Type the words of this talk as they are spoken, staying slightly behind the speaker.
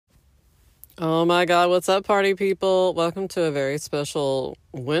Oh my God, what's up, party people? Welcome to a very special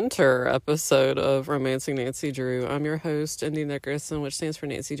winter episode of Romancing Nancy Drew. I'm your host, Indy Nickerson, which stands for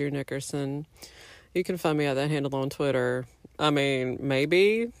Nancy Drew Nickerson. You can find me at that handle on Twitter. I mean,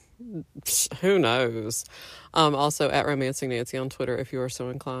 maybe. Who knows? Also at Romancing Nancy on Twitter if you are so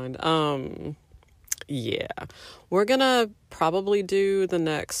inclined. Yeah. We're gonna probably do the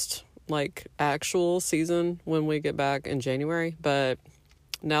next, actual season when we get back in January, but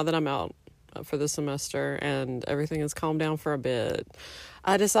now that I'm out for the semester and everything has calmed down for a bit,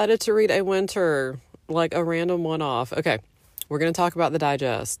 I decided to read a winter, a random one-off. Okay, we're going to talk about the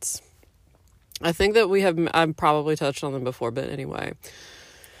digests. I think that I've probably touched on them before, but anyway,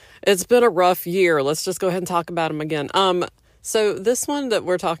 it's been a rough year. Let's just go ahead and talk about them again. So this one that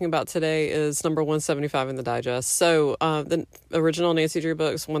we're talking about today is number 175 in the digest. So the original Nancy Drew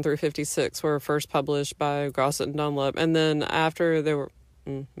books 1 through 56 were first published by Grosset and Dunlop, and then after they were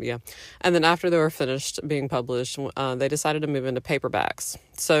finished being published, they decided to move into paperbacks.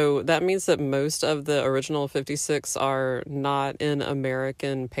 So that means that most of the original 56 are not in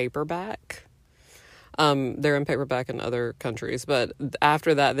American paperback. They're in paperback in other countries. But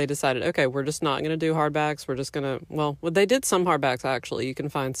after that, they decided, okay, we're just not going to do hardbacks. We're just going to, they did some hardbacks, actually. You can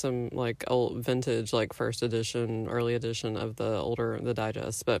find some, old vintage, first edition, early edition of the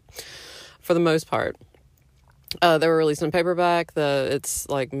digest. But for the most part, they were released in paperback. It's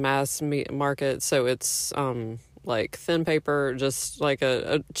mass market, so it's thin paper, just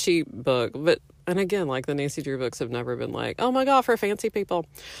a cheap book. And again, the Nancy Drew books have never been oh my God, for fancy people.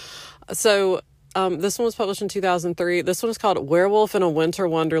 So this one was published in 2003. This one is called Werewolf in a Winter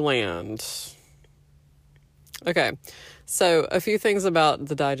Wonderland. Okay, so a few things about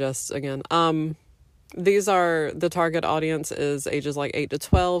the digest again. These are, the target audience is ages 8 to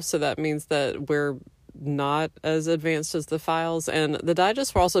 12, so that means that we're not as advanced as the files, and the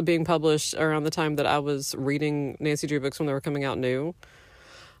digests were also being published around the time that I was reading Nancy Drew books when they were coming out new,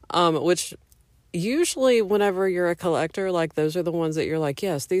 which usually whenever you're a collector, those are the ones that you're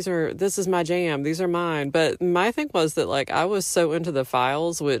yes, this is my jam, these are mine. But my thing was that I was so into the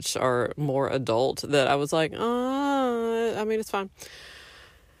files, which are more adult, that I was it's fine.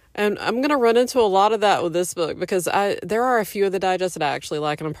 And I'm going to run into a lot of that with this book because there are a few of the digests that I actually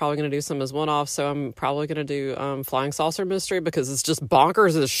like, and I'm probably going to do some as one-off. So I'm probably going to do Flying Saucer Mystery because it's just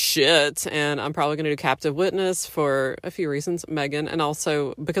bonkers as shit. And I'm probably going to do Captive Witness for a few reasons, Megan, and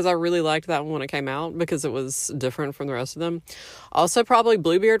also because I really liked that one when it came out because it was different from the rest of them. Also probably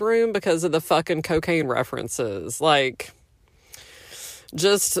Bluebeard Room because of the fucking cocaine references.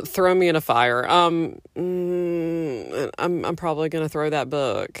 Just throw me in a fire. I'm probably gonna throw that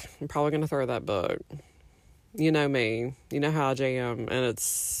book. You know me. You know how I jam, and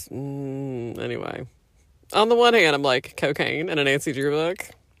it's anyway. On the one hand, I'm cocaine in a Nancy Drew book.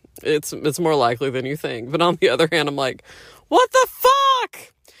 It's more likely than you think. But on the other hand, I'm what the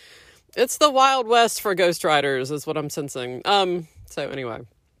fuck? It's the Wild West for ghostwriters, is what I'm sensing. So anyway.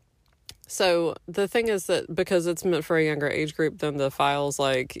 So the thing is that because it's meant for a younger age group than the files,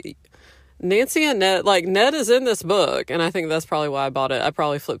 Nancy and Ned, Ned is in this book, and I think that's probably why I bought it. I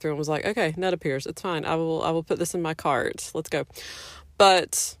probably flipped through and was okay, Ned appears. It's fine. I will put this in my cart. Let's go.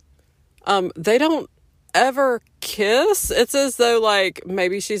 But they don't ever kiss. It's as though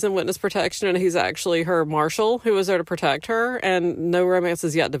maybe she's in witness protection and he's actually her marshal who was there to protect her, and no romance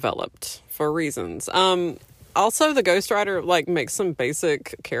is yet developed for reasons. Also, the ghostwriter, makes some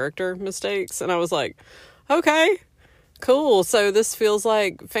basic character mistakes, and I was okay, cool. So this feels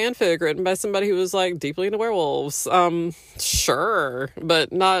like fanfic written by somebody who was, deeply into werewolves. Sure,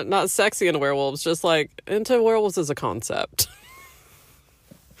 but not sexy into werewolves, just, into werewolves as a concept.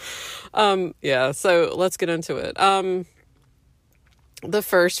 Yeah, so let's get into it. The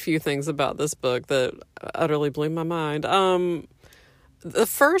first few things about this book that utterly blew my mind. The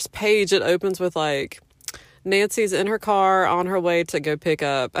first page, it opens with, Nancy's in her car on her way to go pick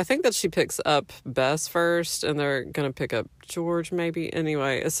up, I think that she picks up Bess first, and they're going to pick up George maybe.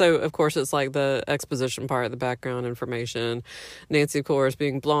 Anyway, so of course it's the exposition part, the background information. Nancy, of course,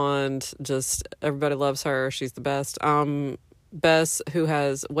 being blonde, just everybody loves her. She's the best. Bess, who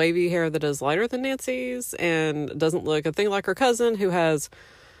has wavy hair that is lighter than Nancy's and doesn't look a thing like her cousin, who has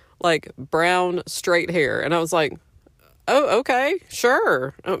brown straight hair. And I was oh, okay,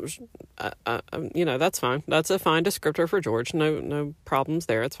 sure. That's fine. That's a fine descriptor for George. No problems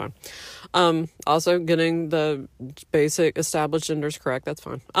there. It's fine. Also getting the basic established genders correct. That's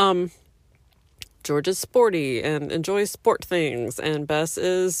fine. George is sporty and enjoys sport things, and Bess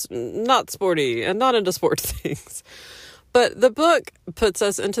is not sporty and not into sport things. But the book puts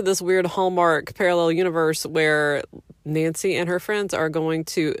us into this weird Hallmark parallel universe where Nancy and her friends are going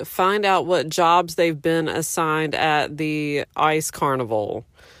to find out what jobs they've been assigned at the ice carnival.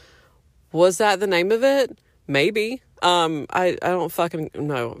 Was that the name of it? Maybe. I don't fucking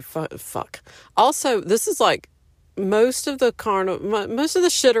know. Fuck. Also, this is like most of the most of the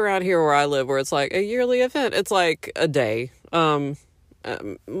shit around here where I live, where it's like a yearly event. It's like a day.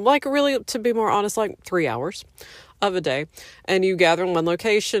 Like really, to be more honest, like 3 hours of a day, and you gather in one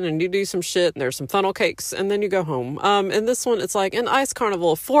location and you do some shit and there's some funnel cakes and then you go home. And this one, it's like an ice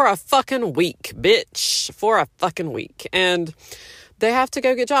carnival for a fucking week, bitch, for a fucking week. And they have to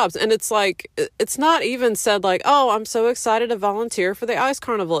go get jobs. And it's like, it's not even said like, oh, I'm so excited to volunteer for the ice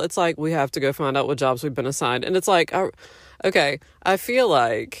carnival. It's like, we have to go find out what jobs we've been assigned. And it's like, okay, I feel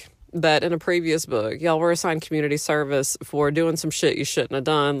like that in a previous book, y'all were assigned community service for doing some shit you shouldn't have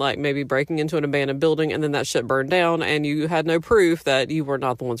done, like maybe breaking into an abandoned building and then that shit burned down and you had no proof that you were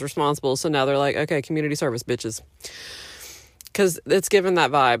not the ones responsible. So now they're like, okay, community service, bitches. Because it's given that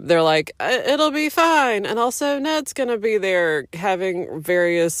vibe. They're like, it'll be fine. And also Ned's going to be there having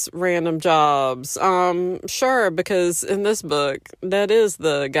various random jobs. Sure, because in this book, Ned is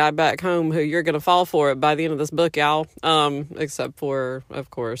the guy back home who you're going to fall for it by the end of this book, y'all. Except for, of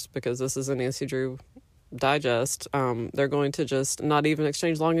course, because this is a Nancy Drew digest. They're going to just not even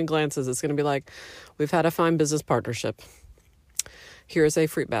exchange longing glances. It's going to be like, we've had a fine business partnership. Here's a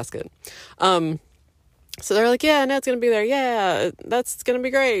fruit basket. So they're like, yeah, Ned's going to be there. Yeah, that's going to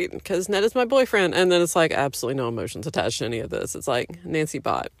be great because Ned is my boyfriend. And then it's like absolutely no emotions attached to any of this. It's like Nancy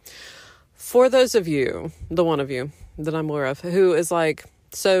bought. For those of you, the one of you that I'm aware of, who is like,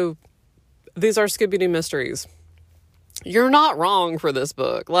 so these are Scooby-Doo mysteries. You're not wrong for this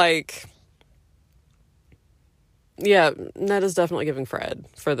book. Like, yeah, Ned is definitely giving Fred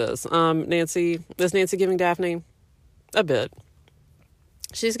for this. Nancy, is Nancy giving Daphne? A bit.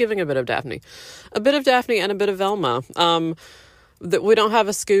 She's giving a bit of Daphne and a bit of Velma. That we don't have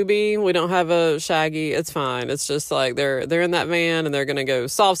a Scooby, we don't have a Shaggy. It's fine. It's just like they're in that van and they're gonna go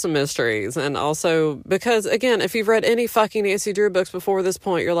solve some mysteries. And also because again, if you've read any fucking Nancy Drew books before this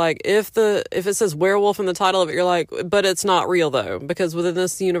point, you're like, if it says werewolf in the title of it, you're like, but it's not real though, because within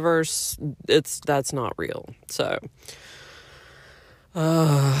this universe, that's not real. So,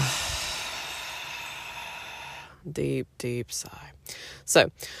 deep sigh. So,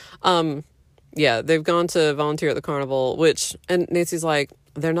 yeah, they've gone to volunteer at the carnival, and Nancy's like,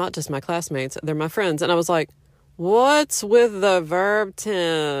 they're not just my classmates, they're my friends. And I was like, what's with the verb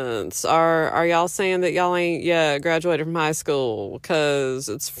tense? Are y'all saying that y'all ain't yet graduated from high school? Because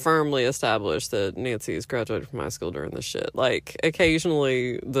it's firmly established that Nancy's graduated from high school during this shit. Like,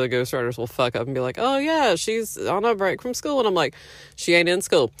 occasionally the ghostwriters will fuck up and be like, oh yeah, she's on a break from school. And I'm like, she ain't in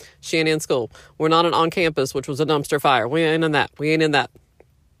school. We're not on campus, which was a dumpster fire. We ain't in that.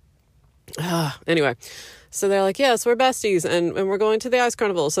 Anyway, so they're like, yes, we're besties, and we're going to the ice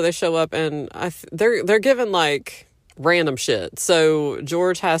carnival. So they show up, and they're given like random shit. So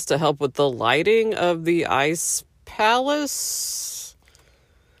George has to help with the lighting of the ice palace.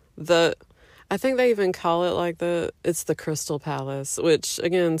 I think they even call it like it's the Crystal Palace, which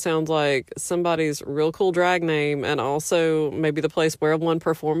again sounds like somebody's real cool drag name, and also maybe the place where one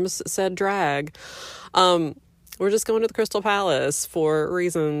performs said drag. We're just going to the Crystal Palace for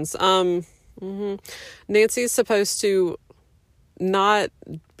reasons. Nancy's supposed to not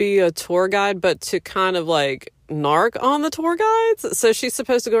be a tour guide, but to kind of like narc on the tour guides. So she's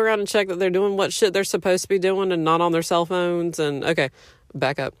supposed to go around and check that they're doing what shit they're supposed to be doing and not on their cell phones. And okay,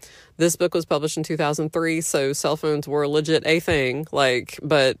 back up. This book was published in 2003, so cell phones were legit a thing. Like,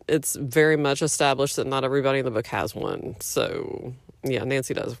 but it's very much established that not everybody in the book has one. So yeah,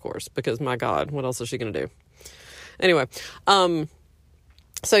 Nancy does, of course, because my God, what else is she going to do? Anyway,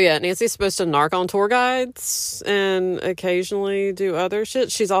 so yeah, Nancy's supposed to narc on tour guides and occasionally do other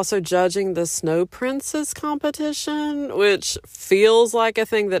shit. She's also judging the Snow Princess competition, which feels like a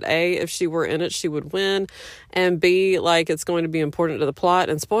thing that A, if she were in it, she would win, and B, like it's going to be important to the plot.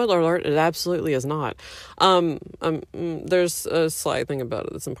 And spoiler alert, it absolutely is not. There's a slight thing about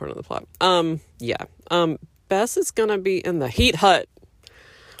it that's important to the plot. Yeah. Bess is gonna be in the Heat Hut.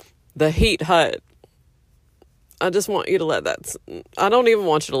 The Heat Hut. I just want you to I don't even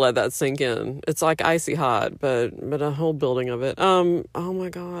want you to let that sink in. It's like icy hot, but a whole building of it. Oh my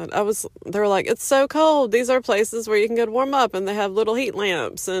God. They were like, it's so cold. These are places where you can go to warm up and they have little heat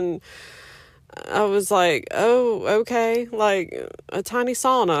lamps. And I was like, oh, okay. Like a tiny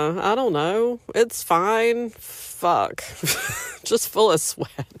sauna. I don't know. It's fine. Fuck. Just full of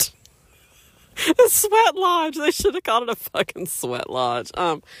sweat. A sweat lodge. They should have called it a fucking sweat lodge.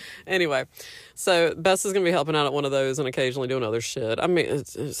 Anyway, so Bess is gonna be helping out at one of those and occasionally doing other shit. I mean,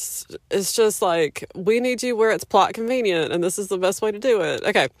 it's just like, we need you where it's plot convenient, and this is the best way to do it.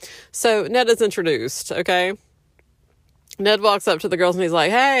 Okay, so Ned is introduced. Okay, Ned walks up to the girls and he's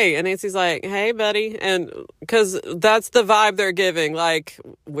like, "Hey," and Nancy's like, "Hey, buddy," and because that's the vibe they're giving. Like,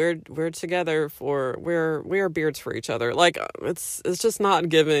 we're together for we are beards for each other. Like, it's just not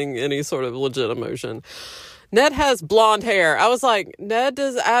giving any sort of legit emotion. Ned has blonde hair. I was like, Ned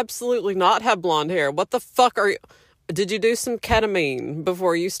does absolutely not have blonde hair. What the fuck are you? Did you do some ketamine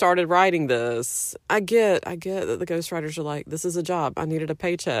before you started writing this? I get that the ghostwriters are like, this is a job. I needed a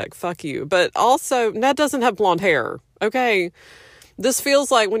paycheck. Fuck you. But also, Ned doesn't have blonde hair. Okay. This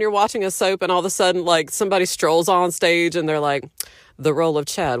feels like when you're watching a soap and all of a sudden, like, somebody strolls on stage and they're like, the role of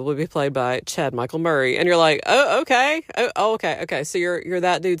Chad will be played by Chad Michael Murray. And you're like, oh, okay. Oh, okay. Okay. So you're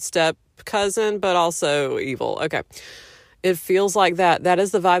that dude's step cousin, but also evil. Okay. It feels like that. That is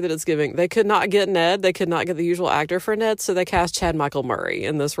the vibe that it's giving. They could not get Ned. They could not get the usual actor for Ned, so they cast Chad Michael Murray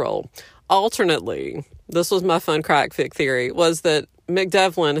in this role. Alternately, this was my fun crack fic theory, was that Mick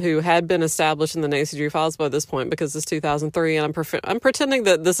Devlin, who had been established in the Nancy Drew Files by this point because it's 2003, and I'm pretending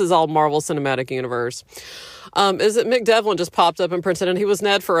that this is all Marvel Cinematic Universe, is that Mick Devlin just popped up and pretended he was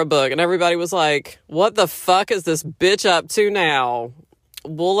Ned for a book, and everybody was like, what the fuck is this bitch up to now?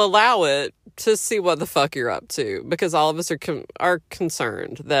 We'll allow it to see what the fuck you're up to, because all of us are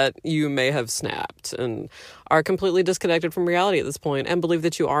concerned that you may have snapped and are completely disconnected from reality at this point and believe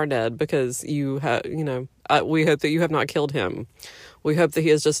that you are Ned because you have, we hope that you have not killed him. We hope that he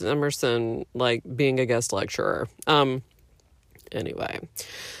is just Emerson, like, being a guest lecturer. Anyway,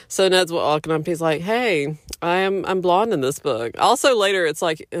 so Ned's walking up. He's like, "Hey, I'm blonde in this book." Also, later, it's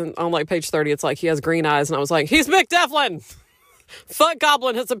like on like page 30, it's like he has green eyes, and I was like, "He's Mick Devlin." Fuck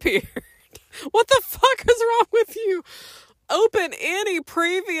Goblin has appeared. What the fuck is wrong with you? Open any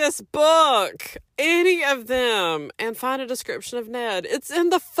previous book, any of them, and find a description of Ned. It's in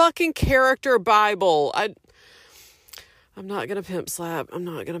the fucking character Bible. I'm not gonna pimp slap.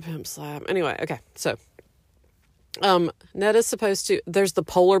 Anyway, okay, so Ned is supposed to, there's the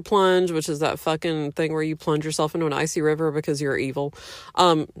polar plunge, which is that fucking thing where you plunge yourself into an icy river because you're evil.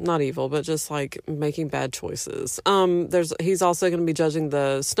 Not evil, but just like making bad choices. He's also going to be judging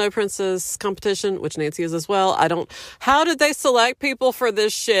the Snow Princess competition, which Nancy is as well. How did they select people for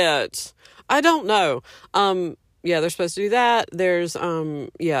this shit? I don't know. Yeah, they're supposed to do that. There's,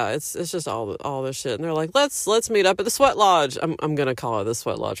 it's just all this shit. And they're like, let's meet up at the Sweat Lodge. I'm going to call it the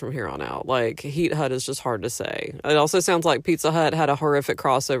Sweat Lodge from here on out. Like, Heat Hut is just hard to say. It also sounds like Pizza Hut had a horrific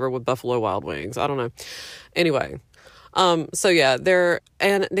crossover with Buffalo Wild Wings. I don't know. Anyway. So yeah,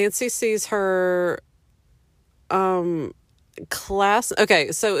 and Nancy sees her, class.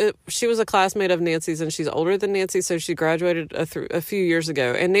 Okay, so she was a classmate of Nancy's, and she's older than Nancy, so she graduated a few years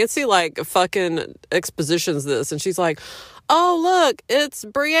ago. And Nancy like fucking expositions this, and she's like, "Oh look, it's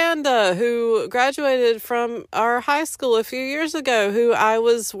Brianda who graduated from our high school a few years ago, who I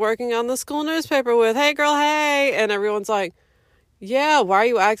was working on the school newspaper with. Hey girl, hey!" And everyone's like, "Yeah, why are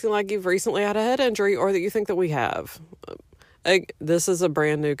you acting like you've recently had a head injury or that you think that we have?" This is a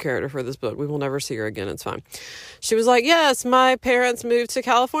brand new character for this book. We will never see her again. It's fine. She was like, "Yes, my parents moved to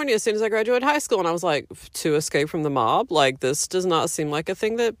California as soon as I graduated high school." And I was like, to escape from the mob? Like, this does not seem like a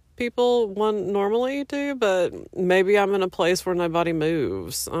thing that people normally do, but maybe I'm in a place where nobody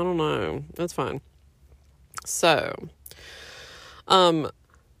moves. I don't know. That's fine. So,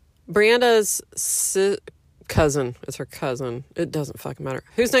 Brianda's cousin. It's her cousin. It doesn't fucking matter.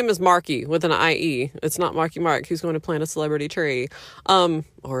 Whose name is Marky with an IE. It's not Marky Mark who's going to plant a celebrity tree.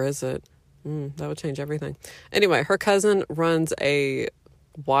 Or is it? That would change everything. Anyway, her cousin runs a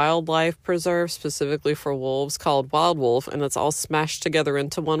wildlife preserve specifically for wolves called Werewolf, and it's all smashed together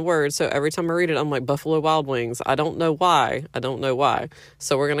into one word. So every time I read it, I'm like, Buffalo Wild Wings. I don't know why.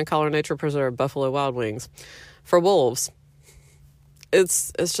 So we're going to call our nature preserve Buffalo Wild Wings for wolves.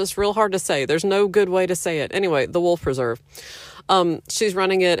 It's just real hard to say. There's no good way to say it. Anyway, the Wolf Preserve. She's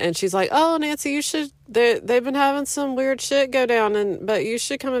running it, and she's like, "Oh, Nancy, you should. They've been having some weird shit go down, but you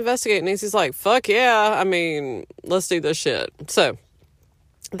should come investigate." And Nancy's like, "Fuck yeah! I mean, let's do this shit." So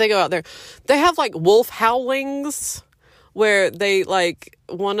they go out there. They have like wolf howlings, where they like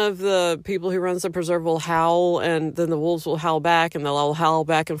one of the people who runs the preserve will howl, and then the wolves will howl back, and they'll all howl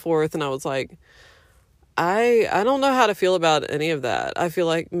back and forth. And I was like, I don't know how to feel about any of that. I feel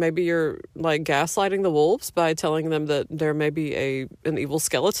like maybe you're like gaslighting the wolves by telling them that there may be an evil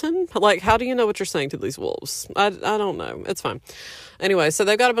skeleton. Like, how do you know what you're saying to these wolves? I don't know. It's fine. Anyway, so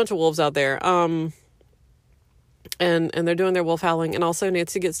they've got a bunch of wolves out there. and they're doing their wolf howling. And also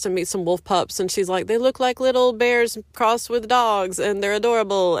Nancy gets to meet some wolf pups, and she's like, they look like little bears crossed with dogs, and they're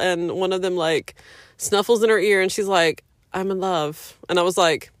adorable. And one of them like snuffles in her ear, and she's like, I'm in love. And I was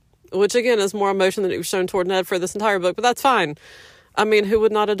like, which again is more emotion than it was shown toward Ned for this entire book, but that's fine. I mean, who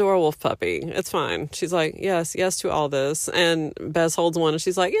would not adore a wolf puppy? It's fine. She's like, yes to all this. And Bess holds one, and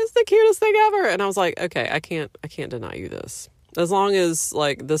she's like, it's the cutest thing ever. And I was like, okay, I can't deny you this. As long as,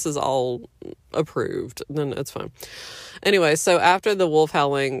 like, this is all approved, then it's fine. Anyway, so after the wolf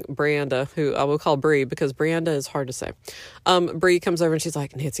howling, Brianda, who I will call Bree because Brianda is hard to say, Bree comes over and she's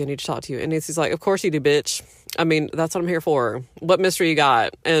like, Nancy, I need to talk to you. And Nancy's like, of course you do, bitch. I mean, that's what I'm here for. What mystery you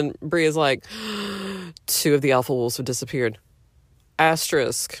got? And Bree is like, 2 of the alpha wolves have disappeared.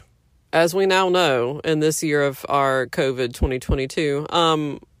 Asterisk. As we now know, in this year of our COVID 2022,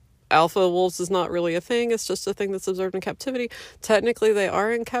 alpha wolves is not really a thing. It's just a thing that's observed in captivity. Technically, they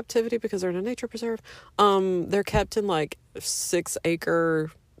are in captivity because they're in a nature preserve. They're kept in like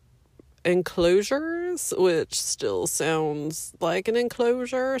 6-acre enclosures, which still sounds like an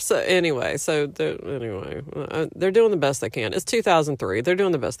enclosure. So anyway, they're doing the best they can. It's 2003. They're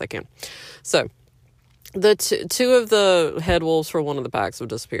doing the best they can. So the two of the head wolves for one of the packs have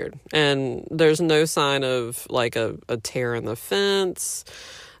disappeared, and there's no sign of like a tear in the fence.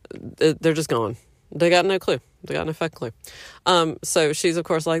 They're just gone. They got no clue. They got no fucking clue. So she's of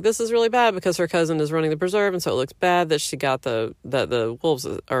course like, this is really bad because her cousin is running the preserve, and so it looks bad that she got that the wolves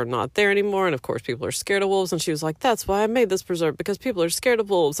are not there anymore, and of course people are scared of wolves. And she was like, that's why I made this preserve, because people are scared of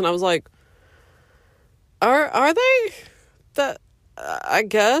wolves. And I was like, are they? That I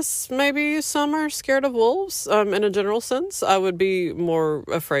guess maybe some are scared of wolves. In a general sense, I would be more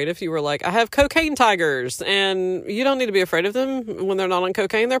afraid if you were like, I have cocaine tigers, and you don't need to be afraid of them when they're not on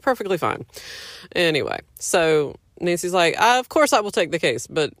cocaine. They're perfectly fine. Anyway, so Nancy's like, of course I will take the case.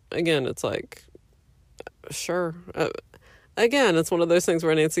 But again, it's like, sure. Again, it's one of those things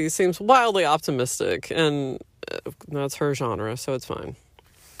where Nancy seems wildly optimistic, and that's her genre, so it's fine.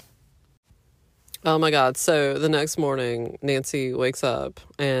 Oh my God. So the next morning, Nancy wakes up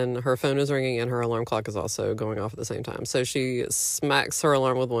and her phone is ringing and her alarm clock is also going off at the same time. So she smacks her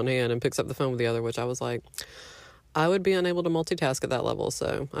alarm with one hand and picks up the phone with the other, which I was like, I would be unable to multitask at that level.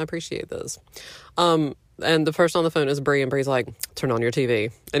 So I appreciate this. And the person on the phone is Bree, and Bree's like, turn on your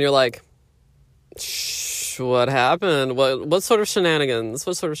TV. And you're like, shh, what happened? What sort of shenanigans?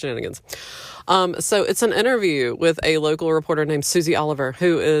 What sort of shenanigans? So it's an interview with a local reporter named Susie Oliver,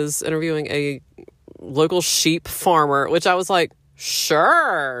 who is interviewing a local sheep farmer, which I was like,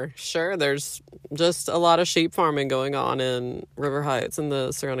 sure. There's just a lot of sheep farming going on in River Heights and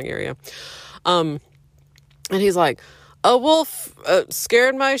the surrounding area. And he's like, a wolf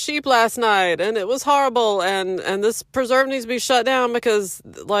scared my sheep last night, and it was horrible, and this preserve needs to be shut down because,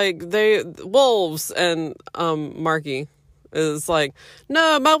 like, wolves. And Marky is like,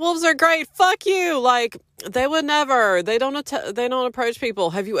 no, my wolves are great, fuck you, like, they would never, they don't approach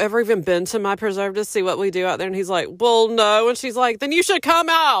people. Have you ever even been to my preserve to see what we do out there? And he's like, well, no. And she's like, then you should come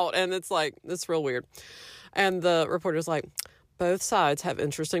out. And it's like, it's real weird. And the reporter's like, both sides have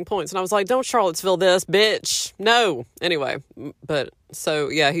interesting points. And I was like, don't Charlottesville this, bitch. No. Anyway, but so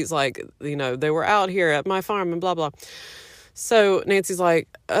yeah, he's like, they were out here at my farm and blah, blah. So Nancy's like,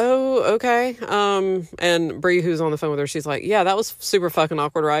 oh, okay. And Bree, who's on the phone with her, she's like, yeah, that was super fucking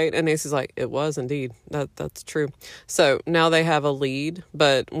awkward, right? And Nancy's like, it was indeed. That's true. So now they have a lead,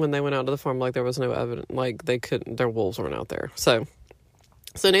 but when they went out to the farm, like, there was no evidence, like, their wolves weren't out there. So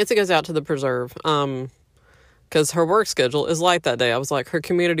Nancy goes out to the preserve, because her work schedule is light that day. I was like, her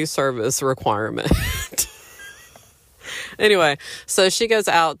community service requirement. Anyway, so she goes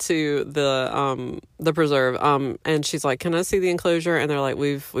out to the preserve, and she's like, can I see the enclosure? And they're like,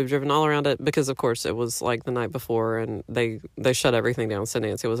 we've driven all around it, because of course it was like the night before and they shut everything down, so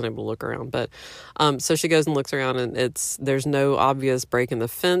Nancy wasn't able to look around. But so she goes and looks around, and there's no obvious break in the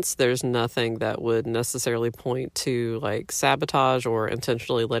fence. There's nothing that would necessarily point to like sabotage or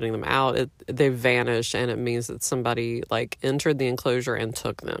intentionally letting them out. They vanished, and it means that somebody like entered the enclosure and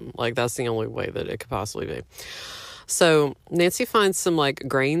took them. Like, that's the only way that it could possibly be. So Nancy finds some like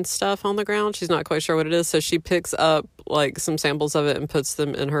grain stuff on the ground. She's not quite sure what it is. So she picks up like some samples of it and puts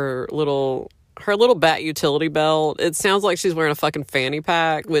them in her little bat utility belt. It sounds like she's wearing a fucking fanny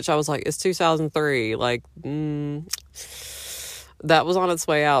pack, which I was like, it's 2003. Like, that was on its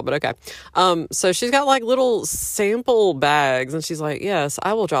way out, but okay. So she's got like little sample bags, and she's like, yes,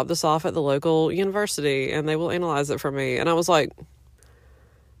 I will drop this off at the local university and they will analyze it for me. And I was like,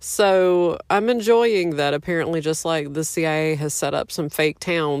 so I'm enjoying that apparently just like the CIA has set up some fake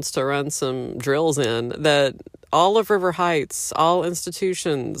towns to run some drills in, that all of River Heights, all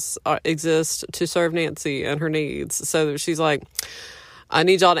institutions exist to serve Nancy and her needs. So she's like, I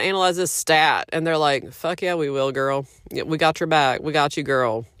need y'all to analyze this stat. And they're like, fuck yeah, we will, girl. Yeah, we got your back. We got you,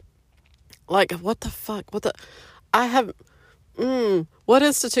 girl. Like, what the fuck? What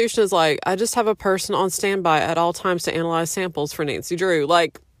institution is like, I just have a person on standby at all times to analyze samples for Nancy Drew?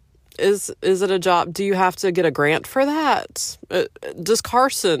 Like, is it a job? Do you have to get a grant for that? Does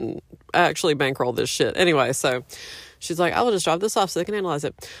Carson actually bankroll this shit? Anyway, so she's like, I will just drop this off so they can analyze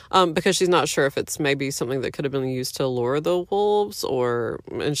it. Because she's not sure if it's maybe something that could have been used to lure the wolves,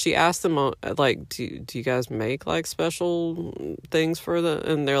 and she asked them, like, do you guys make, like, special things for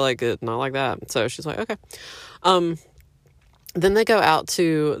and they're like, not like that. So she's like, okay. Then they go out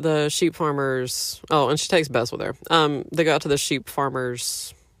to the sheep farmers. Oh, and she takes Bess with her. They go out to the sheep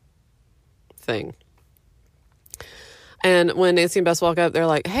farmers thing. And when Nancy and Bess walk up, they're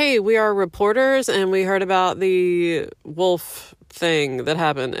like, hey, we are reporters and we heard about the wolf thing that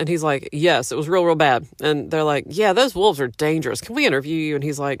happened. And he's like, yes, it was real, real bad. And they're like, yeah, those wolves are dangerous. Can we interview you? And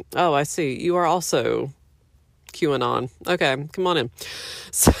he's like, oh, I see. You are also QAnon. Okay, come on in.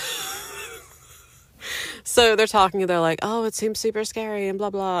 So they're talking and they're like, oh, it seems super scary and blah,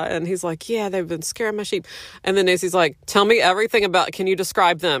 blah. And he's like, yeah, they've been scaring my sheep. And then Nancy's like, tell me everything can you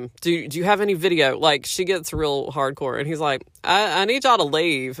describe them? Do you have any video? Like, she gets real hardcore. And he's like, I need y'all to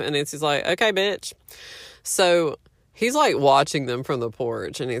leave. And Nancy's like, okay, bitch. So he's like watching them from the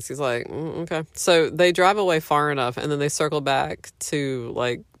porch. And Nancy's like, okay. So they drive away far enough and then they circle back to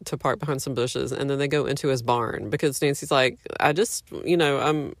park behind some bushes, and then they go into his barn because Nancy's like,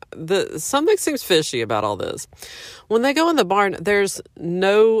 something seems fishy about all this. When they go in the barn, there's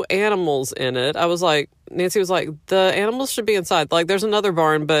no animals in it. Nancy was like, the animals should be inside. Like, there's another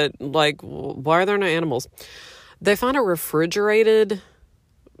barn, but like, why are there no animals? They find a refrigerated,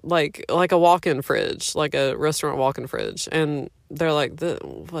 like a walk-in fridge, like a restaurant walk-in fridge, and they're like,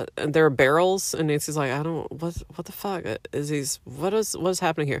 what? And there are barrels, and Nancy's like, what the fuck what is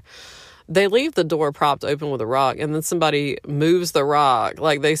happening here? They leave the door propped open with a rock, and then somebody moves the rock,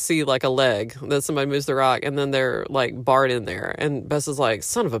 like they see like a leg, then somebody moves the rock, and then they're like barred in there, and Bess is like,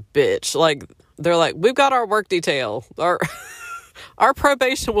 son of a bitch, like they're like, we've got our work detail, our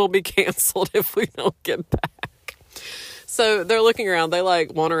probation will be canceled if we don't get back. So they're looking around. They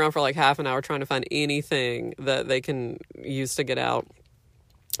like wander around for like half an hour trying to find anything that they can use to get out.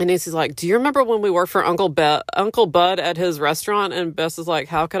 And Nancy's like, do you remember when we worked for Uncle Bud at his restaurant? And Bess is like,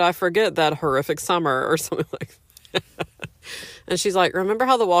 how could I forget that horrific summer or something like that? And she's like, remember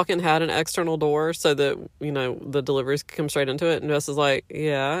how the walk-in had an external door so that, the deliveries could come straight into it? And Bess is like,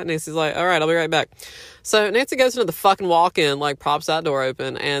 yeah. And Nancy's like, all right, I'll be right back. So Nancy goes into the fucking walk-in, like props that door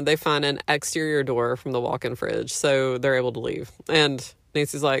open, and they find an exterior door from the walk-in fridge. So they're able to leave. And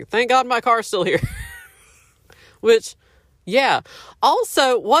Nancy's like, thank God my car's still here. Which, yeah.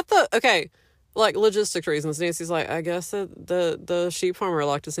 Also, like logistics reasons, Nancy's like, I guess that the sheep farmer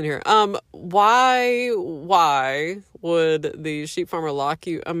locked us in here. Why would the sheep farmer lock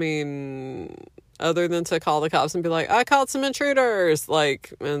you? I mean, other than to call the cops and be like, I caught some intruders,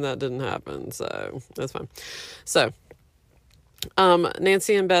 like, and that didn't happen, so that's fine. So,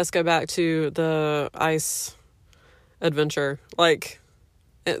 Nancy and Bess go back to the ice adventure. Like,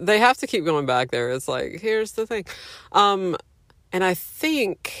 they have to keep going back there. It's like, here's the thing. And I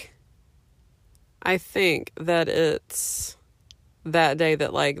think that it's that day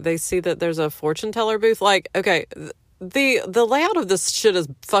that, like, they see that there's a fortune teller booth. Like, okay, the layout of this shit is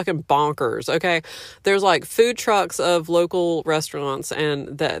fucking bonkers, okay? There's, like, food trucks of local restaurants,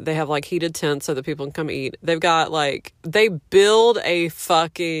 and that they have, like, heated tents so that people can come eat. They've got, like, they build a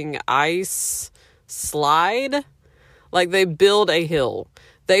fucking ice slide. Like, they build a hill.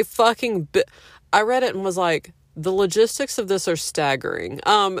 They fucking... I read it and was like... The logistics of this are staggering.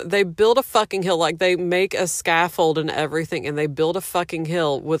 They build a fucking hill, like they make a scaffold and everything, and they build a fucking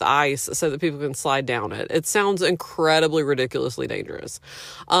hill with ice so that people can slide down it. It sounds incredibly ridiculously dangerous.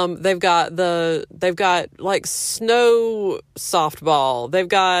 They've got like snow softball. They've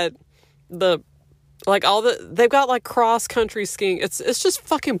got they've got like cross country skiing. It's just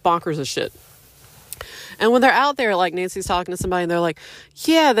fucking bonkers as shit. And when they're out there, like, Nancy's talking to somebody and they're like,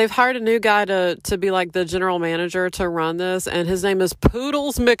 yeah, they've hired a new guy to be like the general manager to run this. And his name is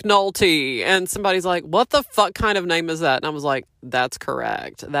Poodles McNulty. And somebody's like, what the fuck kind of name is that? And I was like, that's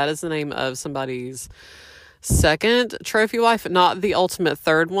correct. That is the name of somebody's second trophy wife, not the ultimate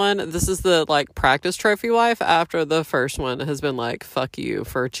third one. This is the, like, practice trophy wife after the first one has been like, fuck you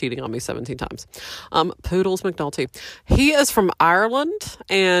for cheating on me 17 times. Poodles McNulty. He is from Ireland,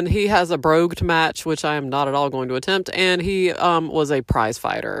 and he has a brogued match, which I am not at all going to attempt, and he was a prize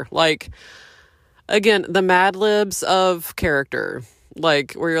fighter. Like, again, the Mad Libs of character.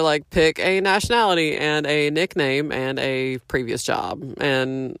 Like, where you're like, pick a nationality and a nickname and a previous job.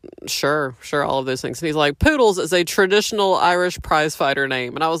 And sure, all of those things. And he's like, Poodles is a traditional Irish prize fighter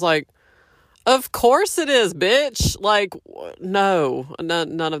name. And I was like, of course it is, bitch. Like, no,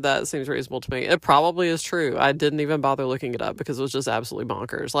 none of that seems reasonable to me. It probably is true. I didn't even bother looking it up because it was just absolutely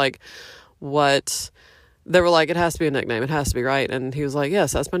bonkers. Like, what... They were like, it has to be a nickname. It has to be, right? And he was like,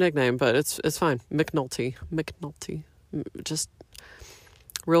 yes, that's my nickname, but it's fine. McNulty. Just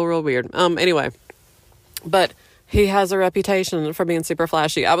real weird. Anyway, but he has a reputation for being super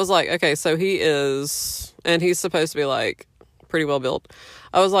flashy. I was like, okay, so he is, and he's supposed to be like pretty well built.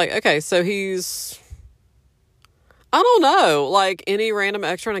 I was like, okay, so he's, I don't know, like any random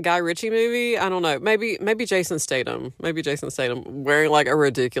extra in a Guy Ritchie movie. I don't know. Maybe Jason Statham. Wearing like a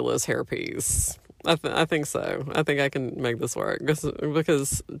ridiculous hairpiece. I think so. I think I can make this work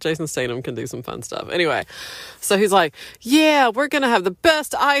because Jason Statham can do some fun stuff. Anyway, so he's like, yeah, we're going to have the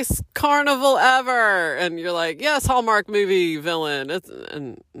best ice carnival ever. And you're like, yes, Hallmark movie villain.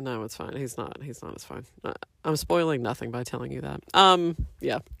 And no, it's fine. He's not. It's fine. I'm spoiling nothing by telling you that.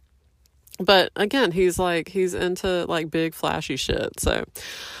 Yeah. But again, he's into like big flashy shit. So,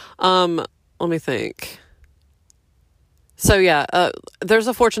 let me think. So yeah, there's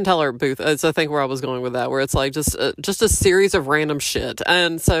a fortune teller booth. It's I think where I was going with that, where it's like just a series of random shit.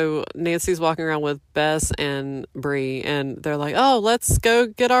 And so Nancy's walking around with Bess and Bree, and they're like, "Oh, let's go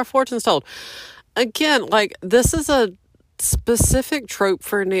get our fortunes told." Again, like this is a specific trope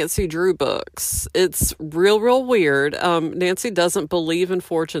for Nancy Drew books. It's real weird. Nancy doesn't believe in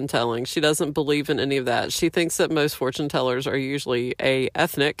fortune telling. She doesn't believe in any of that. She thinks that most fortune tellers are usually A,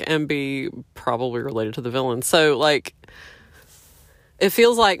 ethnic, and B, probably related to the villain. So like, it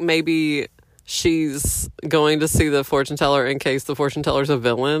feels like maybe she's going to see the fortune teller in case the fortune teller's a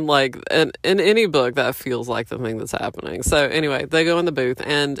villain. Like, in any book, that feels like the thing that's happening. So anyway, they go in the booth,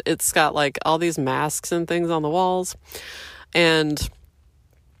 and it's got like all these masks and things on the walls. And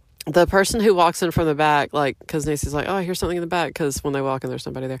the person who walks in from the back, like, because Nancy's like, oh, I hear something in the back, because when they walk in, there's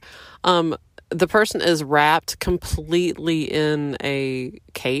somebody there. The person is wrapped completely in a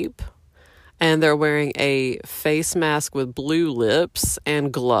cape, and they're wearing a face mask with blue lips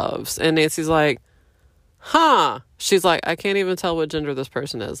and gloves. And Nancy's like, huh. She's like, I can't even tell what gender this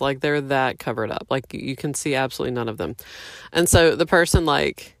person is. Like, they're that covered up. Like, you can see absolutely none of them. And so the person,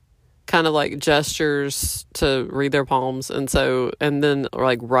 like, kind of like gestures to read their palms, and then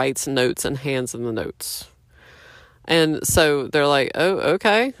like writes notes and hands them the notes. And so they're like, oh,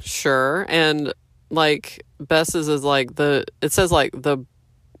 okay, sure. And like Bess's is like it says like the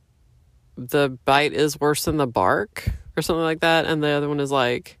bite is worse than the bark or something like that. And the other one is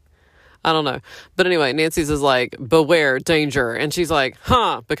like, I don't know. But anyway, Nancy's is like, beware danger. And she's like,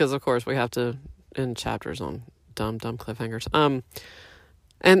 huh, because of course we have to end chapters on dumb cliffhangers.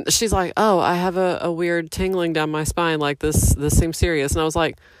 And she's like, oh, I have a weird tingling down my spine. Like this seems serious. And I was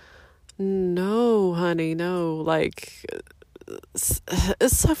like, no, honey, no. Like,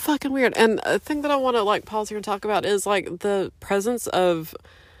 it's so fucking weird. And a thing that I want to like pause here and talk about is like the presence of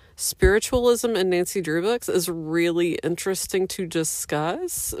spiritualism in Nancy Drew books is really interesting to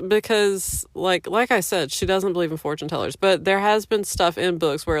discuss, because like I said, she doesn't believe in fortune tellers, but there has been stuff in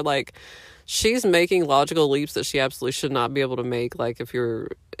books where like she's making logical leaps that she absolutely should not be able to make, like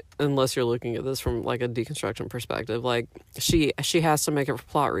unless you're looking at this from like a deconstruction perspective. Like she has to make it for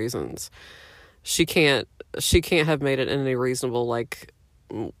plot reasons. She can't have made it in any reasonable, like,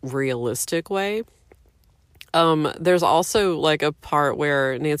 realistic way. There's also like a part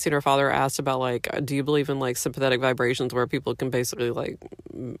where Nancy and her father are asked about like, do you believe in like sympathetic vibrations, where people can basically like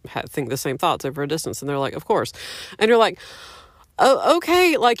think the same thoughts over a distance? And they're like, of course. And you're like, oh,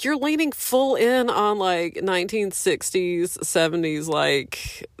 okay, like you're leaning full in on like 1960s, 70s,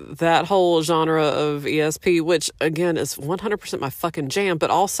 like that whole genre of ESP, which again is 100% my fucking jam, but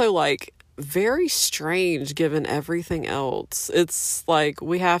also like very strange given everything else. It's like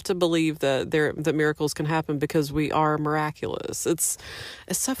we have to believe that miracles can happen because we are miraculous. It's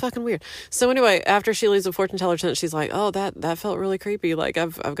so fucking weird. So anyway, after she leaves the fortune teller tent, she's like, oh, that felt really creepy. Like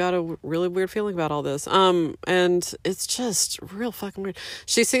I've got a really weird feeling about all this. And it's just real fucking weird.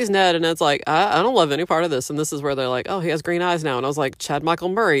 She sees Ned, and Ned's like, I don't love any part of this. And this is where they're like, oh, he has green eyes now. And I was like, Chad Michael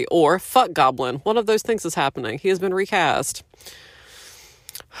Murray or fuck Goblin. One of those things is happening. He has been recast.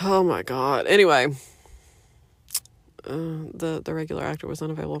 Oh my god. Anyway, the regular actor was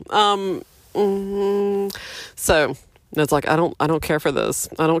unavailable. So it's like, I don't care for this.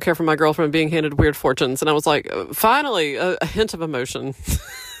 I don't care for my girlfriend being handed weird fortunes. And I was like, finally, a hint of emotion.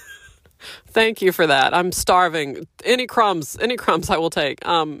 Thank you for that. I'm starving. Any crumbs I will take.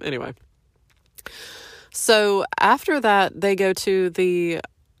 Anyway. So after that, they go to the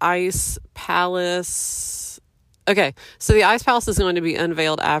Ice Palace. Okay, so the Ice Palace is going to be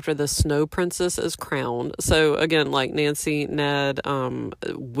unveiled after the Snow Princess is crowned. So again, like Nancy, Ned,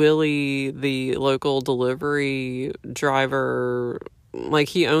 Willie, the local delivery driver, like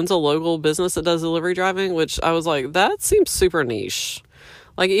he owns a local business that does delivery driving, which I was like, that seems super niche.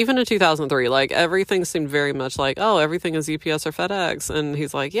 Like, even in 2003, like, everything seemed very much like, oh, everything is UPS or FedEx. And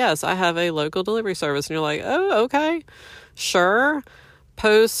he's like, yes, I have a local delivery service. And you're like, oh, okay, sure.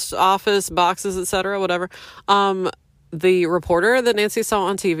 Post office, boxes, etc., whatever. The reporter that Nancy saw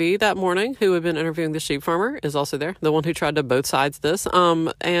on TV that morning, who had been interviewing the sheep farmer, is also there. The one who tried to both sides this.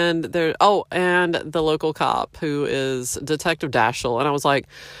 And the local cop, who is Detective Dashiell. And I was like,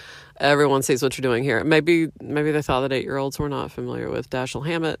 everyone sees what you're doing here. Maybe they thought that 8-year-olds were not familiar with Dashiell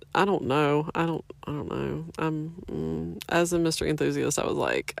Hammett. I don't know. I don't know. As a mystery enthusiast, I was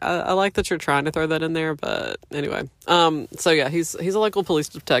like, I like that you're trying to throw that in there, but anyway. So yeah, he's a local police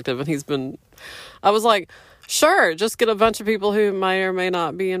detective, and I was like, sure, just get a bunch of people who may or may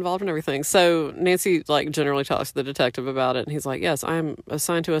not be involved in everything. So Nancy like generally talks to the detective about it, and he's like, yes, I'm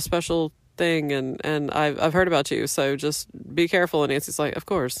assigned to a special thing, and I've heard about you, so just be careful. And Nancy's like, of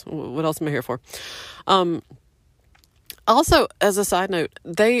course, what else am I here for? Also, as a side note,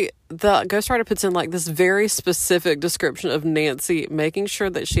 the ghostwriter puts in like this very specific description of Nancy making sure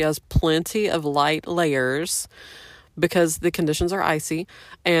that she has plenty of light layers because the conditions are icy,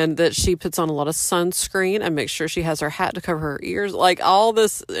 and that she puts on a lot of sunscreen and makes sure she has her hat to cover her ears, like all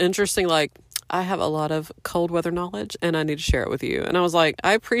this interesting, like, I have a lot of cold weather knowledge and I need to share it with you. And I was like,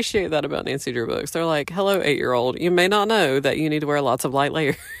 I appreciate that about Nancy Drew books. They're like, hello, 8-year-old. You may not know that you need to wear lots of light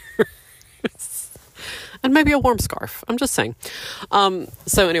layers. And maybe a warm scarf. I'm just saying.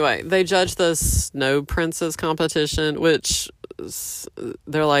 So anyway, they judge the Snow Princess competition, which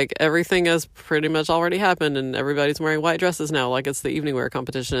they're like, everything has pretty much already happened and everybody's wearing white dresses now, like it's the evening wear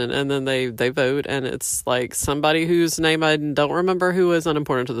competition. And then they vote, and it's like somebody whose name I don't remember, who is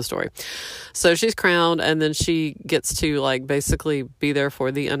unimportant to the story. So she's crowned, and then she gets to like basically be there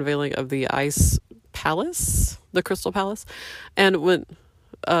for the unveiling of the Ice Palace, the Crystal Palace. And when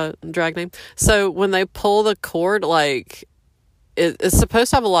drag name. So when they pull the cord, like it's supposed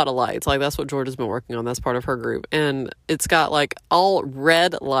to have a lot of lights. Like that's what George has been working on. That's part of her group. And it's got like all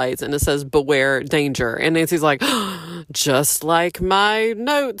red lights, and it says beware danger. And Nancy's like, just like my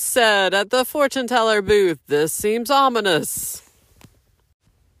note said at the fortune teller booth, this seems ominous.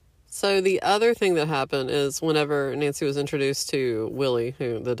 So the other thing that happened is whenever Nancy was introduced to Willie,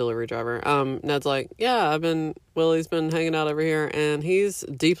 the delivery driver, Ned's like, yeah, Willie's been hanging out over here, and he's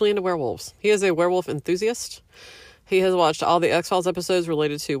deeply into werewolves. He is a werewolf enthusiast. He has watched all the X-Files episodes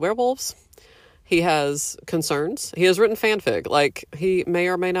related to werewolves. He has concerns. He has written fanfic. Like, he may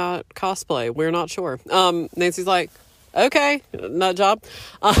or may not cosplay. We're not sure. Nancy's like, okay, nut job.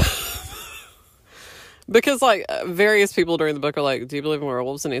 Because, like, various people during the book are like, do you believe in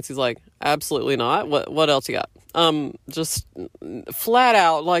werewolves? And Nancy's like, absolutely not. What else you got? Just flat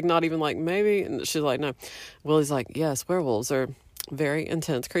out, like, not even like, maybe. And she's like, no. Willie's like, yes, werewolves are very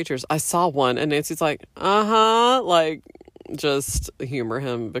intense creatures. I saw one. And Nancy's like, like, just humor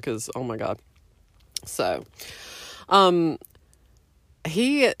him because, oh my God. So,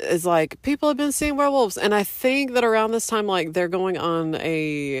 he is like, people have been seeing werewolves. And I think that around this time, like, they're going on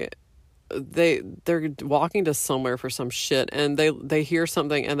they're walking to somewhere for some shit, and they hear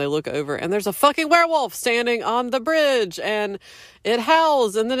something, and they look over, and there's a fucking werewolf standing on the bridge, and it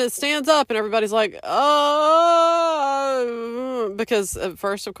howls, and then it stands up, and everybody's like, oh, because at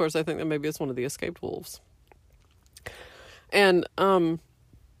first, of course, I think that maybe it's one of the escaped wolves. And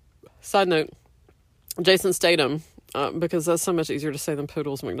side note, Jason Statham, because that's so much easier to say than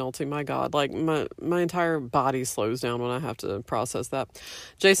Poodles McNulty. My God, like my entire body slows down when I have to process that.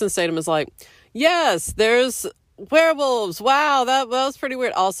 Jason Statham is like, yes, there's werewolves. Wow, that was pretty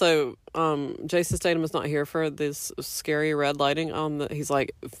weird. Also, Jason Statham is not here for this scary red lighting on the. He's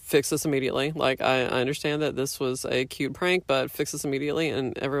like, fix this immediately. Like, I understand that this was a cute prank, but fix this immediately.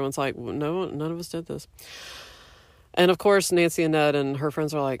 And everyone's like, no, none of us did this. And of course, Nancy and Ned and her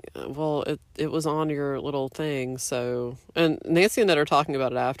friends are like, well, it was on your little thing. So, and Nancy and Ned are talking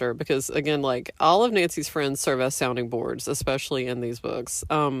about it after, because again, like, all of Nancy's friends serve as sounding boards, especially in these books.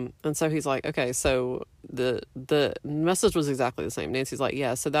 And so he's like, okay, so the message was exactly the same. Nancy's like,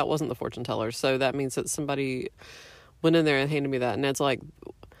 yeah, so that wasn't the fortune teller. So that means that somebody went in there and handed me that. And Ned's like,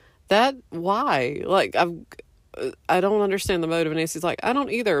 why? Like, I don't understand the motive. And Nancy's like, I don't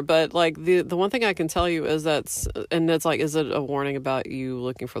either. But like the one thing I can tell you is and it's like, is it a warning about you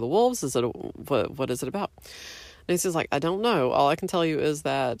looking for the wolves? Is it what is it about? Nancy's like, I don't know. All I can tell you is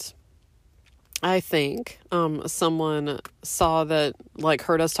that I think someone saw that, like,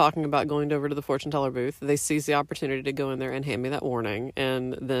 heard us talking about going over to the fortune teller booth. They seized the opportunity to go in there and hand me that warning,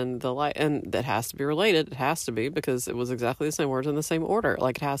 and then and that has to be related. It has to be, because it was exactly the same words in the same order.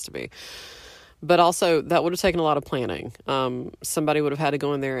 Like, it has to be. But also, that would have taken a lot of planning. Somebody would have had to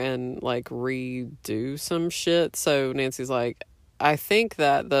go in there and, like, redo some shit. So Nancy's like, I think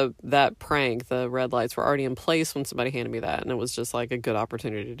that that prank, the red lights, were already in place when somebody handed me that, and it was just like a good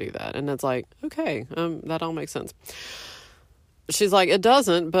opportunity to do that. And it's like, okay, that all makes sense. She's like, it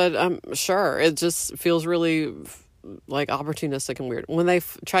doesn't, but sure, it just feels really like opportunistic and weird. When they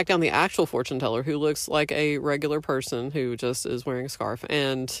track down the actual fortune teller, who looks like a regular person who just is wearing a scarf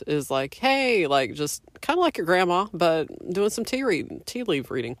and is like, hey, like, just kind of like your grandma, but doing some tea leaf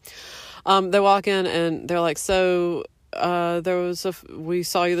reading. They walk in and they're like, so we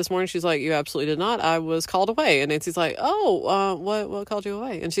saw you this morning. She's like, you absolutely did not. I was called away. And Nancy's like, oh, what called you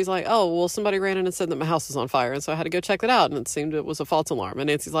away? And she's like, oh, well, somebody ran in and said that my house was on fire, and so I had to go check that out, and it seemed it was a false alarm. And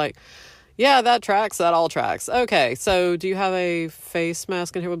Nancy's like, yeah, that all tracks. Okay, so do you have a face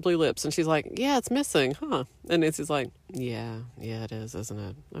mask in here with blue lips? And she's like, yeah, it's missing, huh? And Nancy's like, yeah, it is, isn't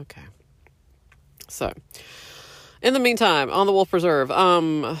it? Okay. So, in the meantime, on the Wolf Preserve,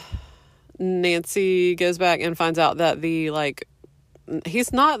 Nancy goes back and finds out that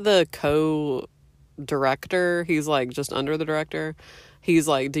he's not the co-director. He's like just under the director. He's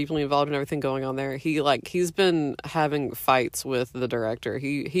like deeply involved in everything going on there. He's been having fights with the director.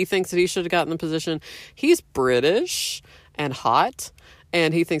 He thinks that he should have gotten the position. He's British and hot,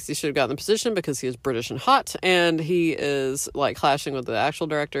 and he thinks he should have gotten the position because he is British and hot, and he is like clashing with the actual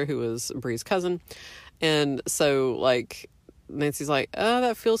director, who is Bree's cousin. And so, like, Nancy's like,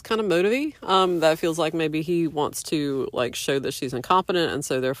 that feels kind of motivy. That feels like maybe he wants to, like, show that she's incompetent, and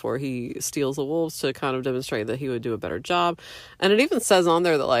so therefore he steals the wolves to kind of demonstrate that he would do a better job. And it even says on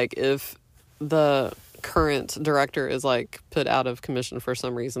there that, like, if the current director is, like, put out of commission for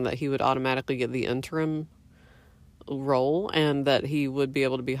some reason, that he would automatically get the interim role, and that he would be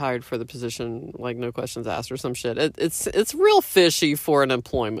able to be hired for the position, like, no questions asked or some shit. It's real fishy for an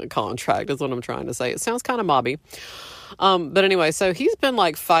employment contract, is what I'm trying to say. It sounds kind of mobby. But anyway, so he's been,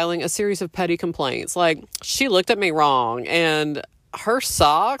 like, filing a series of petty complaints. Like, she looked at me wrong, and her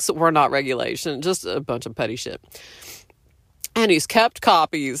socks were not regulation, just a bunch of petty shit. And he's kept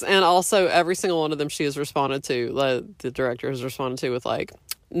copies, and also every single one of them she has responded to, the director has responded to with, like,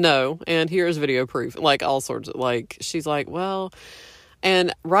 no, and here's video proof, like, all sorts of, like, she's like, well,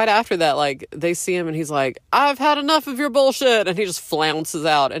 and right after that, like, they see him, and he's like, I've had enough of your bullshit, and he just flounces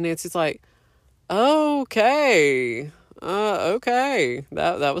out, and Nancy's like, okay,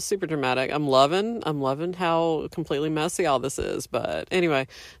 that was super dramatic. I'm loving how completely messy all this is. But anyway,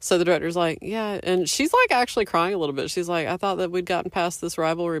 so the director's like, yeah, and she's like actually crying a little bit. She's like, I thought that we'd gotten past this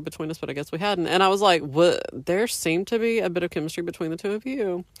rivalry between us, but I guess we hadn't. And I was like, what? There seemed to be a bit of chemistry between the two of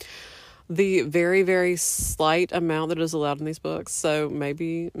you. The very, very slight amount that is allowed in these books. So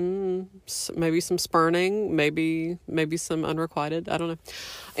maybe some spurning, maybe some unrequited. I don't know.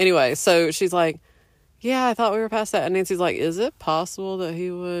 Anyway, so she's like, yeah, I thought we were past that. And Nancy's like, is it possible that he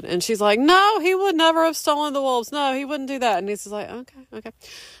would? And she's like, no, he would never have stolen the wolves. No, he wouldn't do that. And Nancy's like, okay.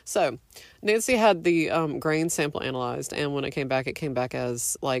 So Nancy had the grain sample analyzed. And when it came back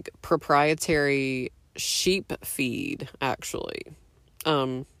as, like, proprietary sheep feed, actually.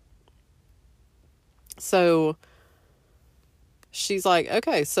 So she's like,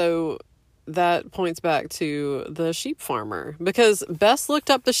 okay, so that points back to the sheep farmer, because Bess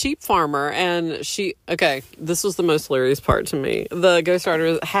looked up the sheep farmer, and this was the most hilarious part to me. The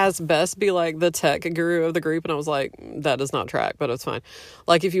ghostwriter has Bess be like the tech guru of the group, and I was like, that does not track, but it's fine.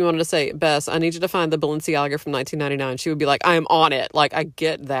 Like, if you wanted to say, Bess, I need you to find the Balenciaga from 1999, she would be like, I am on it. Like, I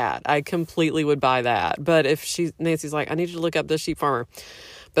get that. I completely would buy that. But if Nancy's like, I need you to look up the sheep farmer,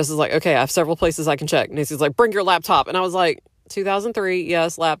 Bess is like, okay, I have several places I can check. Nancy's like, bring your laptop. And I was like, 2003,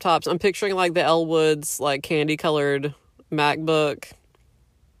 yes, laptops. I'm picturing, like, the Elwood's, like, candy-colored MacBook.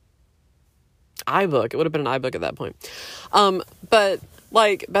 iBook. It would have been an iBook at that point. But,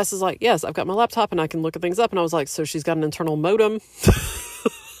 like, Bess is like, yes, I've got my laptop and I can look at things up. And I was like, so she's got an internal modem.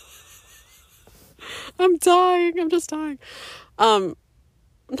 I'm dying. I'm just dying. No,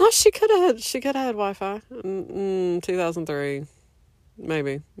 she could have had Wi-Fi. 2003.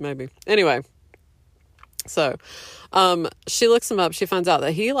 Maybe. Anyway. So, she looks him up. She finds out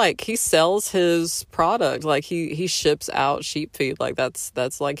that he sells his product. Like, he ships out sheep feed. Like,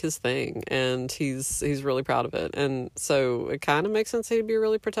 that's like his thing. And he's really proud of it. And so it kind of makes sense he'd be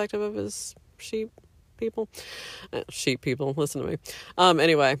really protective of his sheep people. Sheep people, listen to me.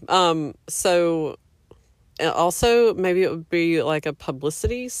 Anyway, so also, maybe it would be like a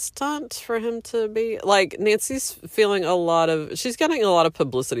publicity stunt for him to be like, Nancy's feeling she's getting a lot of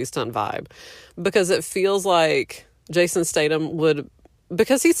publicity stunt vibe, because it feels like Jason Statham would,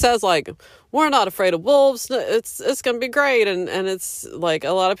 because he says like, we're not afraid of wolves, it's gonna be great, and it's like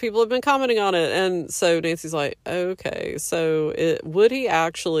a lot of people have been commenting on it, and so Nancy's like, okay, so would he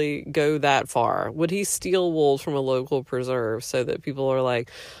actually go that far? Would he steal wolves from a local preserve so that people are like,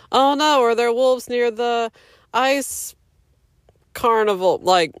 oh no, are there wolves near the ice carnival?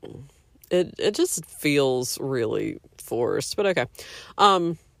 Like, it just feels really forced, but okay.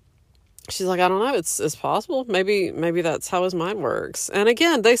 She's like, I don't know, it's possible. Maybe that's how his mind works. And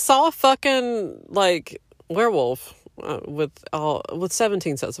again, they saw a fucking, like, werewolf with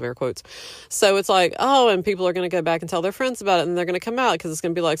 17 sets of air quotes. So it's like, oh, and people are going to go back and tell their friends about it, and they're going to come out because it's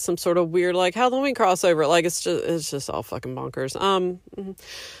going to be like some sort of weird, like, Halloween crossover. Like, it's just all fucking bonkers.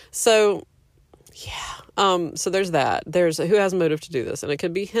 So yeah. So there's that. There's who has motive to do this, and it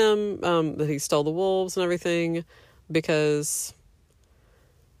could be him, that he stole the wolves and everything, because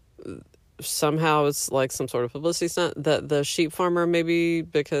somehow it's like some sort of publicity stunt. That the sheep farmer, maybe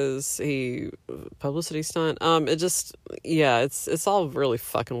because he publicity stunt. It just, yeah, it's all really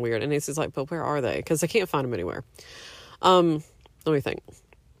fucking weird. And he's like, but where are they? Because I can't find them anywhere. Let me think.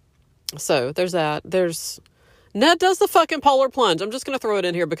 So there's that. There's Ned does the fucking polar plunge. I'm just going to throw it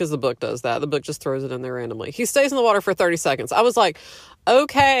in here because the book does that. The book just throws it in there randomly. He stays in the water for 30 seconds. I was like,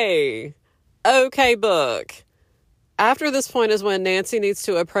 okay, book. After this point is when Nancy needs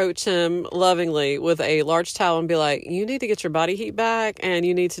to approach him lovingly with a large towel and be like, you need to get your body heat back, and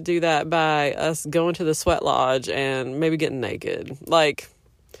you need to do that by us going to the sweat lodge and maybe getting naked. Like,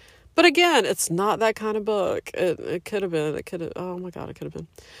 but again, it's not that kind of book. It could have been. Oh my God, it could have been.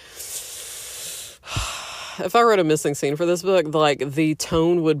 If I wrote a missing scene for this book, like, the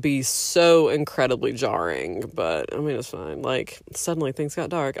tone would be so incredibly jarring. But, I mean, it's fine. Like, suddenly things got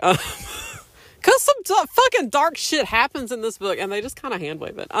dark. Because some fucking dark shit happens in this book, and they just kind of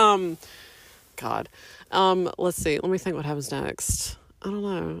hand-wave it. God. Let's see. Let me think what happens next. I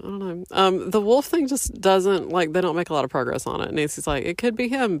don't know. The wolf thing just doesn't, like, they don't make a lot of progress on it. Nancy's like, it could be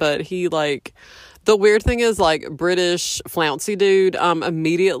him, but he, like, the weird thing is, like, British flouncy dude,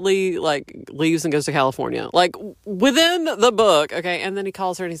 immediately, like, leaves and goes to California. Like, within the book, okay? And then he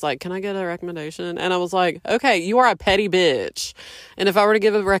calls her and he's like, can I get a recommendation? And I was like, okay, you are a petty bitch. And if I were to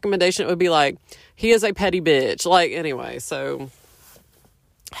give a recommendation, it would be like, he is a petty bitch. Like, anyway, so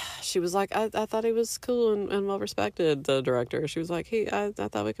she was like, I thought he was cool and well-respected, the director. She was like, I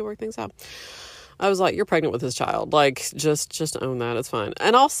thought we could work things out. I was like, you're pregnant with his child. Like, just own that. It's fine.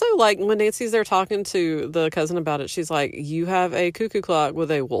 And also, like, when Nancy's there talking to the cousin about it, she's like, you have a cuckoo clock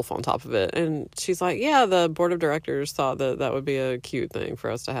with a wolf on top of it. And she's like, yeah, the board of directors thought that would be a cute thing for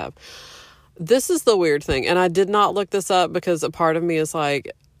us to have. This is the weird thing. And I did not look this up because a part of me is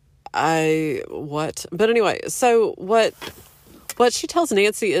like, what? But anyway, so what she tells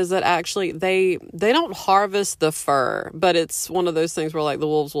Nancy is that actually they don't harvest the fur, but it's one of those things where, like, the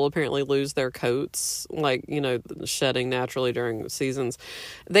wolves will apparently lose their coats, like, you know, shedding naturally during seasons.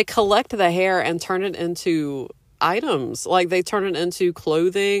 They collect the hair and turn it into items. Like, they turn it into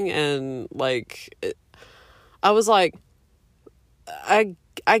clothing, and, like, I was like, I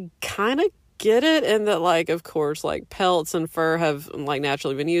kind of get it, and that, like, of course, like, pelts and fur have, like,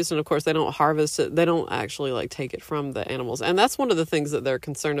 naturally been used, and of course they don't harvest it, they don't actually, like, take it from the animals. And that's one of the things that they're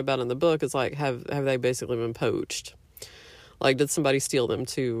concerned about in the book, is like, have they basically been poached? Like, did somebody steal them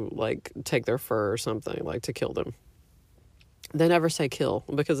to, like, take their fur or something, like, to kill them? They never say kill,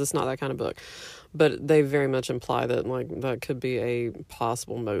 because it's not that kind of book, but they very much imply that, like, that could be a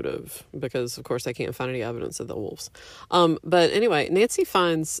possible motive, because of course they can't find any evidence of the wolves. But anyway, Nancy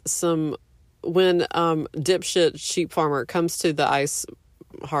finds when dipshit sheep farmer comes to the ice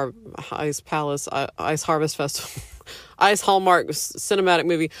harvest festival, ice Hallmark cinematic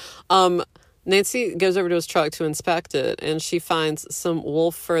movie, Nancy goes over to his truck to inspect it, and she finds some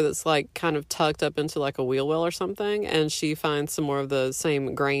wolf fur that's, like, kind of tucked up into, like, a wheel well or something, and she finds some more of the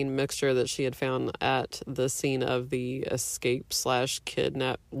same grain mixture that she had found at the scene of the escape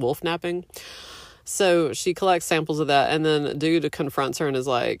 / wolf napping. So she collects samples of that, and then dude confronts her and is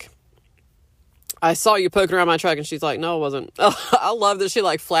like, I saw you poking around my truck. And she's like, no, it wasn't. I love that she,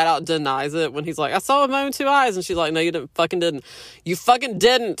 like, flat out denies it when he's like, I saw it with my own 2 eyes. And she's like, no, you didn't. You fucking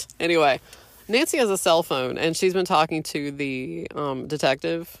didn't. Anyway, Nancy has a cell phone, and she's been talking to the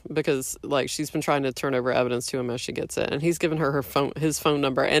detective because, like, she's been trying to turn over evidence to him as she gets it. And he's given her his phone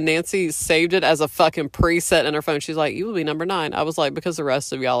number, and Nancy saved it as a fucking preset in her phone. She's like, you will be number 9. I was like, because the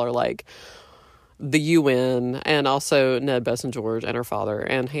rest of y'all are, like, the UN, and also Ned, Bess, and George, and her father,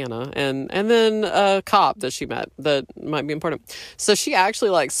 and Hannah, and then a cop that she met that might be important. So she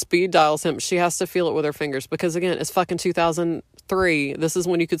actually like speed dials him. She has to feel it with her fingers because, again, it's fucking 2003. This is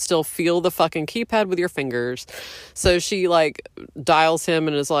when you could still feel the fucking keypad with your fingers. So she like dials him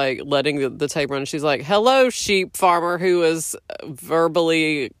and is like letting the tape run. She's like, "Hello, sheep farmer who is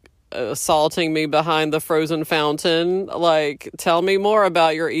verbally assaulting me behind the frozen fountain. Like, tell me more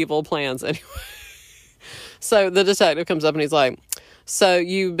about your evil plans." Anyway. So the detective comes up and he's like, "So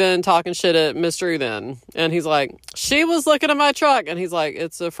you've been talking shit at Miss Drew then?" And he's like, "She was looking at my truck." And he's like,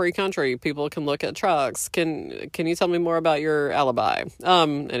 "It's a free country. People can look at trucks. Can you tell me more about your alibi?"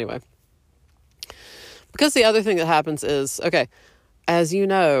 Anyway. Because the other thing that happens is, okay, as you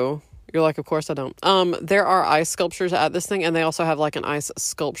know, you're like, of course I don't. There are ice sculptures at this thing, and they also have like an ice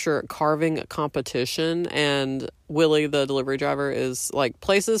sculpture carving competition, and Willie, the delivery driver, is like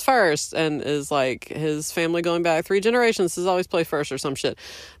places first, and is like his family going back 3 generations has always placed first or some shit.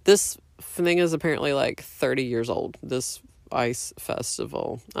 This thing is apparently like 30 years old, this ice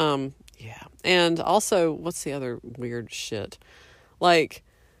festival. Yeah. And also, what's the other weird shit? Like,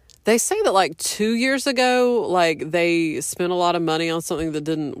 they say that like 2 years ago, like they spent a lot of money on something that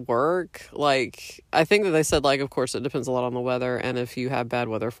didn't work. Like, I think that they said, like, of course it depends a lot on the weather, and if you have bad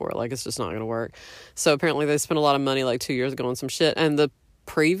weather for it, like, it's just not going to work. So apparently they spent a lot of money like 2 years ago on some shit, and the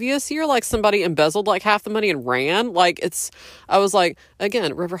previous year, like, somebody embezzled like half the money and ran. Like, I was like,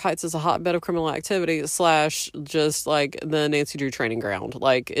 again, River Heights is a hotbed of criminal activity / just like the Nancy Drew training ground.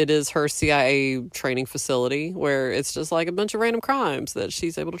 Like, it is her CIA training facility where it's just like a bunch of random crimes that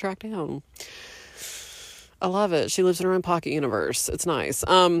she's able to track down. I love it. She lives in her own pocket universe. It's nice.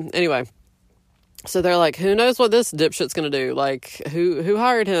 Anyway. So they're like, who knows what this dipshit's gonna do? Like, who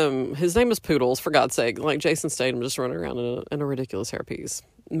hired him? His name is Poodles, for God's sake. Like, Jason Statham just running around in a ridiculous hairpiece.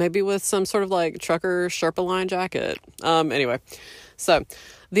 Maybe with some sort of, like, trucker Sherpa line jacket. Anyway. So,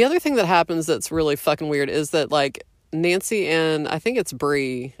 the other thing that happens that's really fucking weird is that, like, Nancy and, I think it's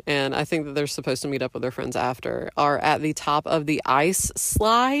Bree, and I think that they're supposed to meet up with their friends after, are at the top of the ice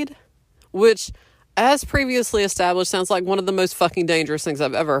slide, which, as previously established, sounds like one of the most fucking dangerous things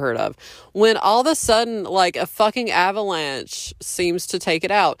I've ever heard of. When all of a sudden, like, a fucking avalanche seems to take it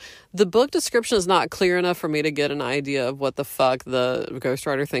out. The book description is not clear enough for me to get an idea of what the fuck the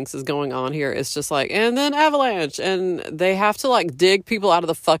ghostwriter thinks is going on here. It's just like, and then avalanche, and they have to, like, dig people out of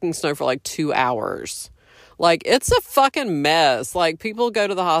the fucking snow for, like, 2 hours. Like, it's a fucking mess. Like, people go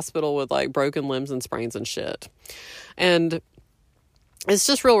to the hospital with, like, broken limbs and sprains and shit. And it's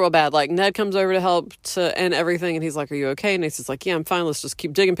just real bad. Like, Ned comes over to help and everything, and he's like, "Are you okay?" And he's like, "Yeah, I'm fine. Let's just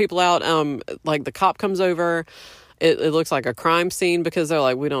keep digging people out." Like, the cop comes over. It looks like a crime scene because they're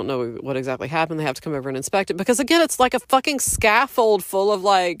like, "We don't know what exactly happened." They have to come over and inspect it because, again, it's like a fucking scaffold full of,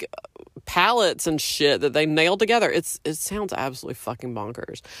 like, pallets and shit that they nailed together. It sounds absolutely fucking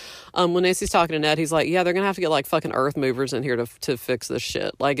bonkers. When Nancy's talking to Ned, he's like, "Yeah, they're gonna have to get, like, fucking earth movers in here to fix this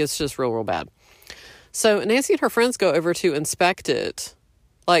shit." Like, it's just real bad. So Nancy and her friends go over to inspect it,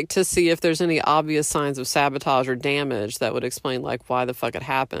 like, to see if there's any obvious signs of sabotage or damage that would explain, like, why the fuck it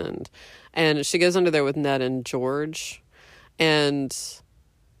happened. And she goes under there with Ned and George. And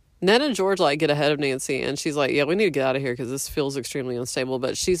Ned and George, like, get ahead of Nancy. And she's like, "Yeah, we need to get out of here because this feels extremely unstable."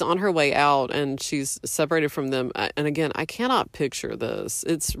 But she's on her way out and she's separated from them. And again, I cannot picture this.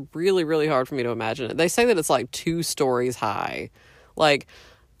 It's really, really hard for me to imagine it. They say that it's, like, 2 stories high. Like,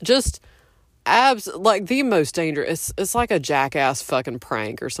 just like the most dangerous. It's like a jackass fucking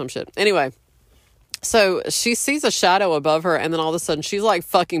prank or some shit. Anyway, so she sees a shadow above her, and then all of a sudden she's like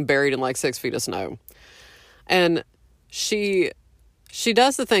fucking buried in like 6 feet of snow. And she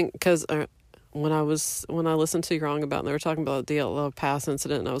does the thing because when I listened to Wrong About, and they were talking about the DLL Pass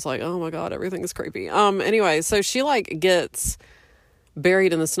incident, and I was like, oh my god, everything is creepy. Anyway, so she like gets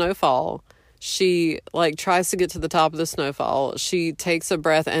buried in the snowfall. She, like, tries to get to the top of the snowfall. She takes a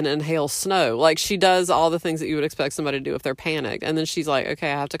breath and inhales snow. Like, she does all the things that you would expect somebody to do if they're panicked. And then she's like,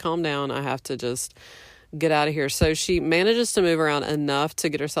 okay, I have to calm down. I have to just get out of here. So she manages to move around enough to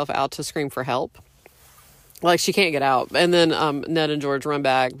get herself out to scream for help. Like, she can't get out. And then Ned and George run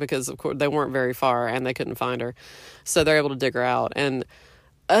back because, of course, they weren't very far and they couldn't find her. So they're able to dig her out. And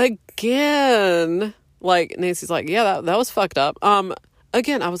again, like, Nancy's like, yeah, that was fucked up.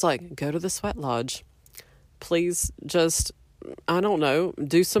 Again, I was like, go to the sweat lodge. Please just, I don't know,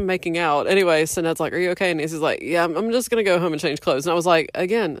 do some making out. Anyway, so Ned's like, are you okay? And Nancy's like, yeah, I'm just going to go home and change clothes. And I was like,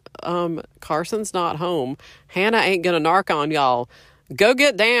 again, Carson's not home. Hannah ain't going to narc on y'all. Go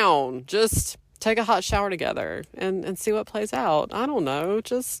get down. Just take a hot shower together and see what plays out. I don't know.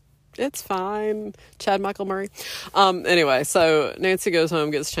 Just It's fine. Chad Michael Murray. Anyway, so Nancy goes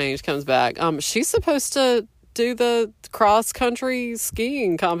home, gets changed, comes back. She's supposed to do the cross-country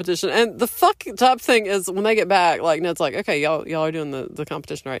skiing competition. And the fucked up thing is when they get back, like, Ned's like, okay, y'all are doing the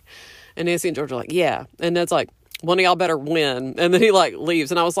competition, right? And Nancy and George are like, yeah. And Ned's like, one of y'all better win. And then he, like,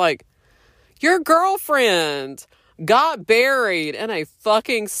 leaves. And I was like, your girlfriend got buried in a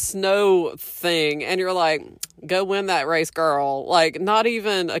fucking snow thing. And you're like, go win that race, girl. Like, not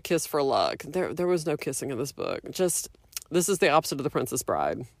even a kiss for luck. There was no kissing in this book. Just, this is the opposite of The Princess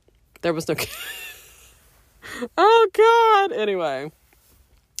Bride. There was no Oh, God. Anyway.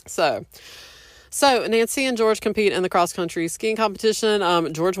 So Nancy and George compete in the cross-country skiing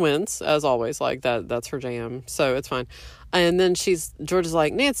competition. George wins, as always. Like, that's her jam. So it's fine. And then George is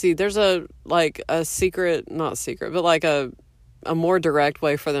like, Nancy, there's a secret, not secret, but like a more direct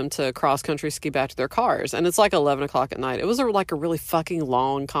way for them to cross-country ski back to their cars. And it's like 11 o'clock at night. It was a really fucking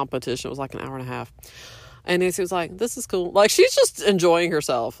long competition. It was like an hour and a half. And Nancy was like, this is cool. Like, she's just enjoying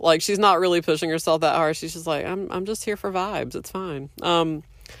herself. Like, she's not really pushing herself that hard. She's just like, I'm just here for vibes. It's fine.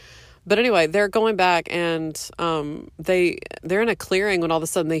 But anyway, they're going back and they're in a clearing when all of a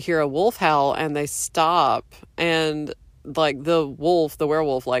sudden they hear a wolf howl and they stop. And like the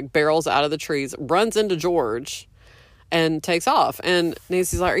werewolf, like barrels out of the trees, runs into George and takes off. And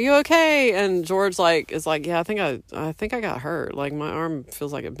Nancy's like, are you okay? And George is like, yeah, I think I got hurt. Like, my arm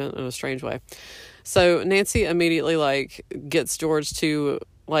feels like it bent in a strange way. So Nancy immediately like gets George to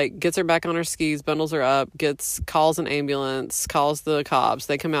like gets her back on her skis, bundles her up, calls an ambulance, calls the cops.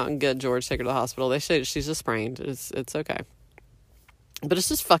 They come out and get George, take her to the hospital. They say she's just sprained. It's okay. But it's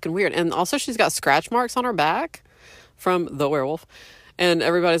just fucking weird. And also she's got scratch marks on her back from the werewolf. And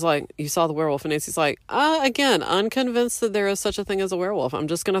everybody's like, you saw the werewolf. And Nancy's like, again, unconvinced that there is such a thing as a werewolf. I'm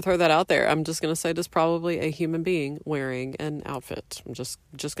just going to throw that out there. I'm just going to say there's probably a human being wearing an outfit. I'm just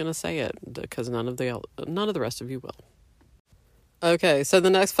going to say it because none of the rest of you will. Okay, so the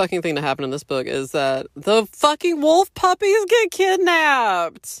next fucking thing to happen in this book is that the fucking wolf puppies get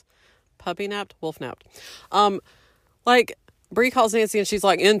kidnapped. Puppy napped, wolf napped. Like, Bree calls Nancy and she's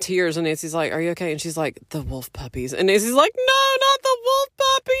like in tears, and Nancy's like, are you okay? And she's like, the wolf puppies. And Nancy's like, no, not the wolf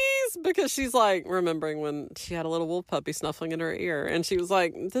puppies, because she's like remembering when she had a little wolf puppy snuffling in her ear, and she was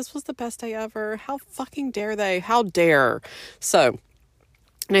like, this was the best day ever. How fucking dare they? How dare? So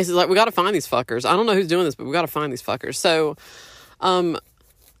Nancy's like, we got to find these fuckers. I don't know who's doing this, but we got to find these fuckers. So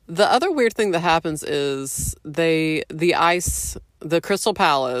the other weird thing that happens is the Crystal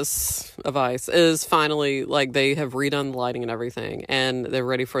Palace of Ice is finally, like, they have redone the lighting and everything, and they're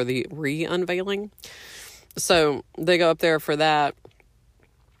ready for the re-unveiling. So they go up there for that,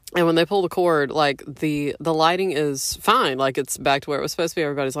 and when they pull the cord, like, the lighting is fine. Like, it's back to where it was supposed to be.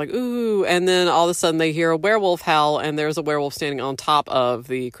 Everybody's like, ooh, and then all of a sudden they hear a werewolf howl, and there's a werewolf standing on top of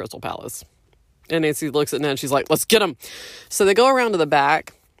the Crystal Palace. And Nancy looks at Ned and she's like, let's get him. So they go around to the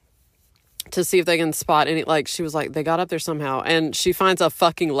back to see if they can spot any, like, she was like, they got up there somehow, and she finds a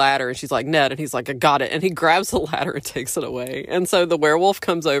fucking ladder, and she's like, Ned, and he's like, I got it, and he grabs the ladder and takes it away. And so the werewolf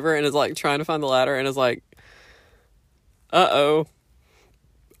comes over and is like trying to find the ladder and is like, uh-oh,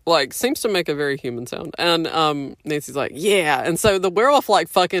 like, seems to make a very human sound. And Nancy's like, yeah. And so the werewolf like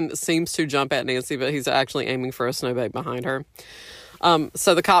fucking seems to jump at Nancy, but he's actually aiming for a snowbank behind her.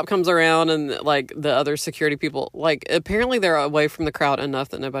 So the cop comes around, and like the other security people, like, apparently they're away from the crowd enough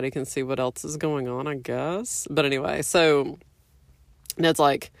that nobody can see what else is going on, I guess. But anyway, so Ned's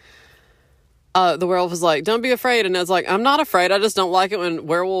like, the werewolf is like, don't be afraid. And Ned's like, I'm not afraid. I just don't like it when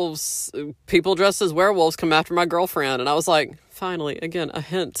people dressed as werewolves come after my girlfriend. And I was like, finally, again,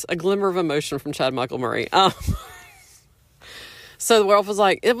 a glimmer of emotion from Chad Michael Murray. So the werewolf was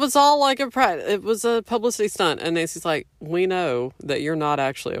like, it was all like it was a publicity stunt. And Nancy's like, we know that you're not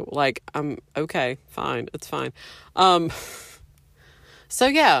actually, like, I'm okay, fine, it's fine. So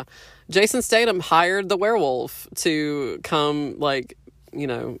yeah, Jason Statham hired the werewolf to come, like, you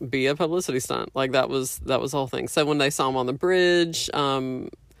know, be a publicity stunt. Like, that was the whole thing. So when they saw him on the bridge,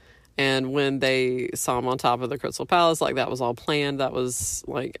 and when they saw him on top of the Crystal Palace, like, that was all planned. That was,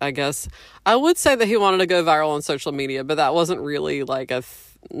 like, I guess, I would say that he wanted to go viral on social media, but that wasn't really, like,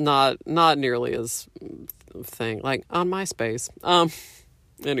 not nearly as thing, like, on MySpace.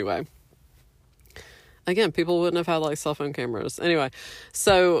 Anyway. Again, people wouldn't have had, like, cell phone cameras. Anyway,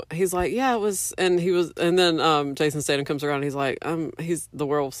 so he's like, yeah, it was, and then Jason Statham comes around, and he's like, the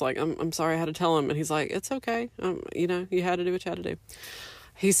werewolf's like, I'm sorry I had to tell him, and he's like, it's okay, you know, you had to do what you had to do.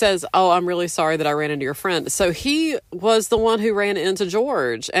 He says, oh, I'm really sorry that I ran into your friend. So he was the one who ran into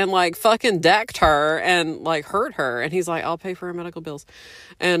George and, like, fucking decked her and, like, hurt her. And he's like, I'll pay for her medical bills.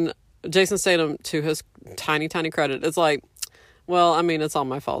 And Jason Statham, to his tiny, tiny credit, is like, Well, I mean, it's all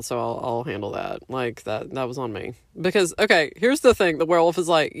my fault, so I'll handle that. Like that was on me. Because okay, here's the thing: the werewolf is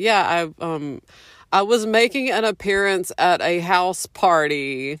like, yeah, I was making an appearance at a house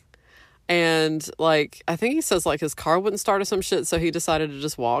party, and like I think he says like his car wouldn't start or some shit, so he decided to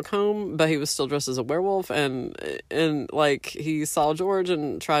just walk home, but he was still dressed as a werewolf, and like he saw George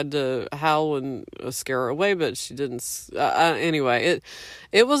and tried to howl and scare her away, but she didn't. Anyway,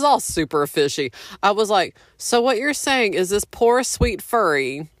 it was all super fishy. I was like, so what you're saying is this poor sweet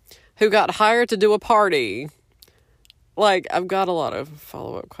furry who got hired to do a party. Like, I've got a lot of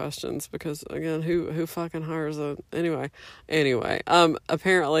follow-up questions because, again, who fucking hires a... Anyway.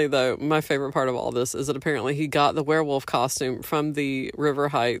 Apparently, though, my favorite part of all this is that apparently he got the werewolf costume from the River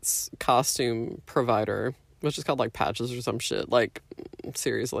Heights costume provider, which is called, like, Patches or some shit. Like,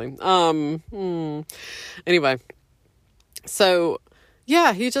 seriously. Anyway. So...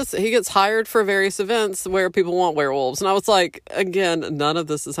 yeah, he gets hired for various events where people want werewolves. And I was like, again, none of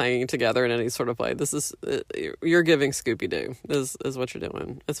this is hanging together in any sort of way. This is, you're giving Scooby-Doo is what you're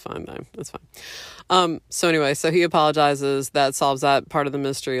doing. It's fine, though. It's fine. So anyway, so he apologizes. That solves that part of the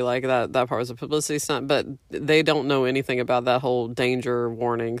mystery. Like, that part was a publicity stunt. But they don't know anything about that whole danger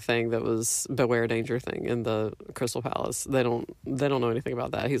warning thing that was beware danger thing in the Crystal Palace. They don't know anything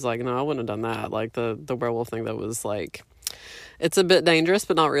about that. He's like, no, I wouldn't have done that. Like, the werewolf thing that was like... it's a bit dangerous,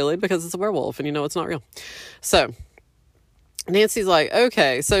 but not really, because it's a werewolf, and you know it's not real. So, Nancy's like,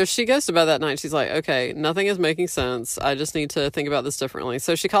 okay. So she goes to bed that night. She's like, okay, nothing is making sense. I just need to think about this differently.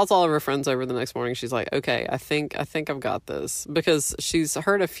 So she calls all of her friends over the next morning. She's like, okay, I think I've got this. Because she's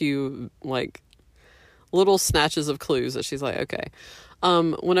heard a few, like, little snatches of clues that she's like, okay.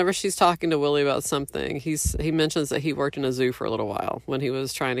 Whenever she's talking to Willie about something, he mentions that he worked in a zoo for a little while when he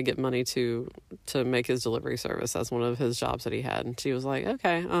was trying to get money to make his delivery service. That's one of his jobs that he had. And she was like,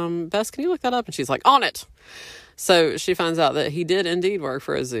 okay, Bess, can you look that up? And she's like, on it. So she finds out that he did indeed work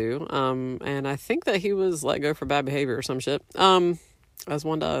for a zoo. And I think that he was let go for bad behavior or some shit. As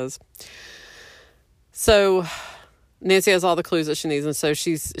one does. So Nancy has all the clues that she needs, and so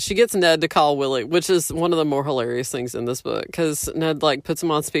she gets Ned to call Willie, which is one of the more hilarious things in this book, because Ned like puts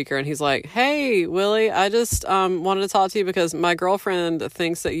him on speaker and he's like, hey Willie, I just wanted to talk to you because my girlfriend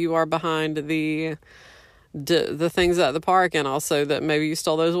thinks that you are behind the things at the park, and also that maybe you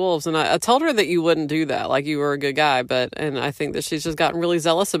stole those wolves, and I told her that you wouldn't do that, like you were a good guy, and I think that she's just gotten really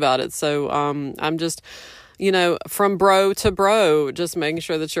zealous about it, so I'm just, you know, from bro to bro, just making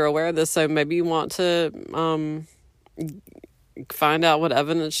sure that you're aware of this, so maybe you want to find out what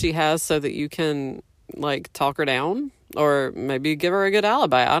evidence she has so that you can like talk her down, or maybe give her a good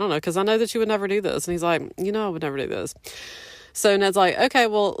alibi. I don't know, because I know that you would never do this. And he's like, you know, I would never do this. So Ned's like, okay,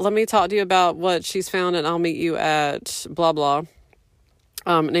 well, let me talk to you about what she's found, and I'll meet you at blah blah.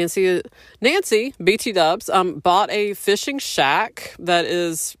 Nancy BT Dubs bought a fishing shack that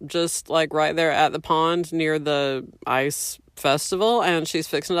is just like right there at the pond near the ice festival, and she's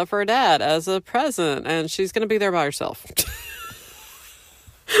fixing it up for her dad as a present, and she's gonna be there by herself.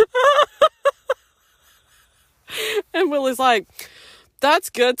 And Willie's like, that's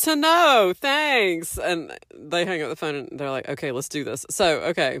good to know, thanks. And they hang up the phone and they're like, okay, let's do this. So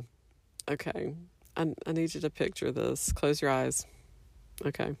okay, I need you to picture this. Close your eyes.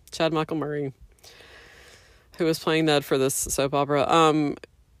 Okay, Chad Michael Murray, who was playing Ned for this soap opera,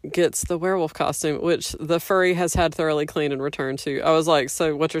 gets the werewolf costume, which the furry has had thoroughly cleaned and returned to. I was like,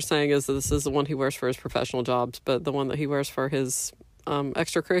 so what you're saying is that this is the one he wears for his professional jobs, but the one that he wears for his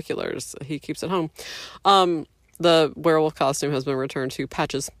extracurriculars, he keeps at home. The werewolf costume has been returned to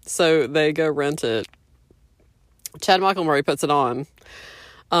Patches, so they go rent it. Chad Michael Murray puts it on,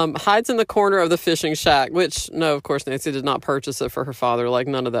 hides in the corner of the fishing shack, which, no, of course, Nancy did not purchase it for her father. Like,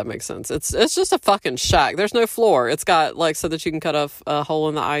 none of that makes sense. It's just a fucking shack. There's no floor. It's got, like, so that you can cut off a hole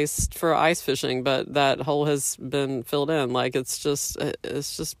in the ice for ice fishing, but that hole has been filled in. Like, it's just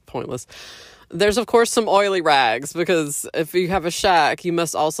pointless. There's, of course, some oily rags, because if you have a shack, you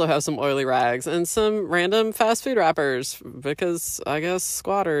must also have some oily rags and some random fast food wrappers, because I guess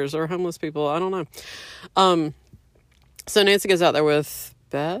squatters or homeless people, I don't know. So Nancy goes out there with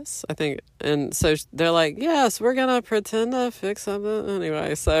Bess, I think, and so they're like, yes, we're gonna pretend to fix something.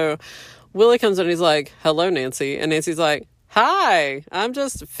 Anyway, so Willie comes in and he's like, hello, Nancy. And Nancy's like, hi, I'm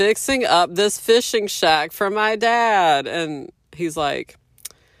just fixing up this fishing shack for my dad. And he's like,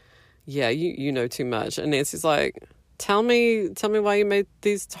 yeah, you know too much. And Nancy's like, tell me why you made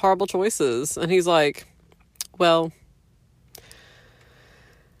these horrible choices. And he's like, well,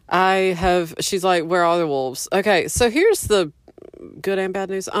 she's like, where are the wolves? Okay, so here's the good and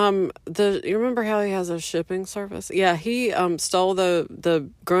bad news. You remember how he has a shipping service? Yeah, he stole the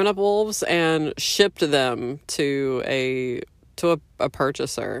grown-up wolves and shipped them to to a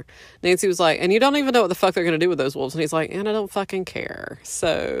purchaser. Nancy was like, and you don't even know what the fuck they're going to do with those wolves. And he's like, and I don't fucking care.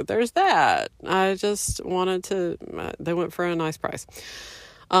 So there's that. I just wanted to, they went for a nice price.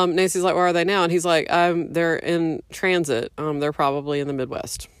 Nancy's like, where are they now? And he's like, they're in transit. They're probably in the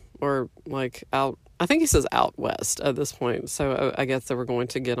Midwest or like out. I think he says out west at this point. So I guess they were going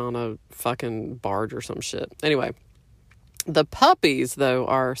to get on a fucking barge or some shit. Anyway, the puppies though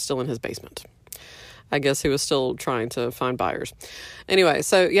are still in his basement. I guess he was still trying to find buyers. Anyway,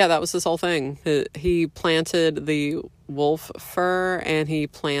 so yeah, that was this whole thing. He planted the wolf fur and he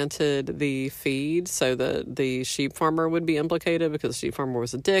planted the feed so that the sheep farmer would be implicated because the sheep farmer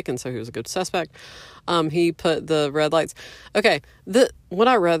was a dick and so he was a good suspect. He put the red lights. Okay, when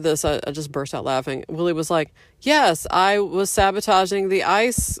I read this, I just burst out laughing. Willie was like, yes, I was sabotaging the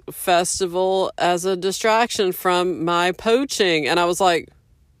ice festival as a distraction from my poaching. And I was like,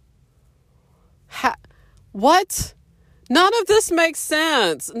 what? None of this makes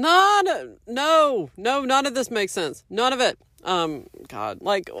sense. None of this makes sense. None of it. God,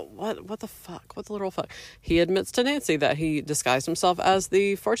 like, what the fuck? What the literal fuck? He admits to Nancy that he disguised himself as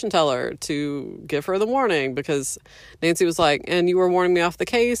the fortune teller to give her the warning because Nancy was like, and you were warning me off the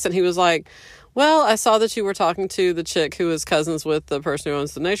case. And he was like, well, I saw that you were talking to the chick who is cousins with the person who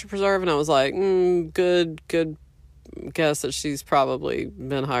owns the nature preserve. And I was like, good guess that she's probably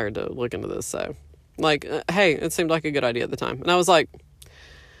been hired to look into this. So like, hey, it seemed like a good idea at the time. And I was like,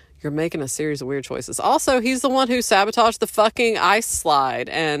 you're making a series of weird choices. Also, he's the one who sabotaged the fucking ice slide.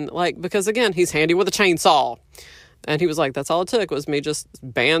 And like, because again, he's handy with a chainsaw. And he was like, that's all it took was me just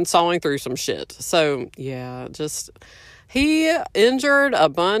bandsawing through some shit. So yeah, he injured a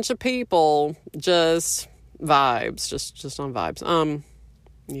bunch of people, just vibes, just on vibes.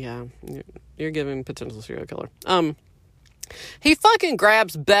 Yeah, you're giving potential serial killer. He fucking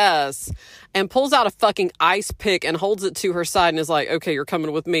grabs Bess and pulls out a fucking ice pick and holds it to her side and is like, okay, you're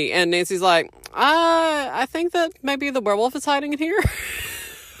coming with me. And Nancy's like, I think that maybe the werewolf is hiding in here.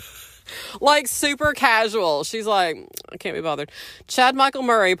 Like, super casual. She's like, I can't be bothered. Chad Michael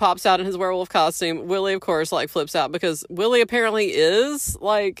Murray pops out in his werewolf costume. Willie, of course, like, flips out because Willie apparently is,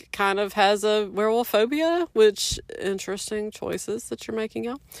 like, kind of has a werewolf phobia, which, interesting choices that you're making,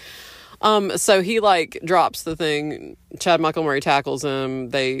 y'all. So he, like, drops the thing. Chad Michael Murray tackles him.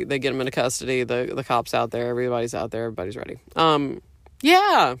 They get him into custody. The cops out there. Everybody's out there. Everybody's ready.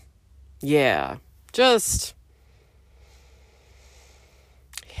 Yeah. Just...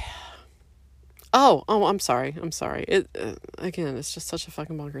 Oh, I'm sorry. It, again, it's just such a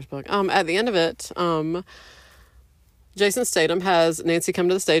fucking bonkers book. At the end of it, Jason Statham has Nancy come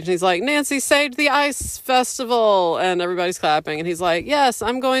to the stage and he's like, Nancy saved the ice festival. And everybody's clapping. And he's like, yes,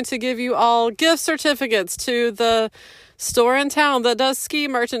 I'm going to give you all gift certificates to the store in town that does ski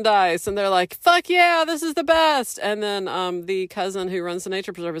merchandise. And they're like, fuck yeah, this is the best. And then, the cousin who runs the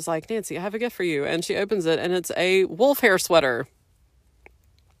nature preserve is like, Nancy, I have a gift for you. And she opens it and it's a wolf hair sweater.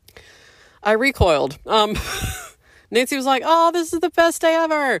 I recoiled. Nancy was like, oh, this is the best day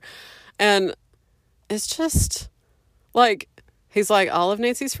ever. And it's just like, he's like, all of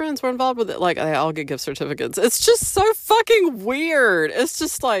Nancy's friends were involved with it. Like, they all get gift certificates. It's just so fucking weird. It's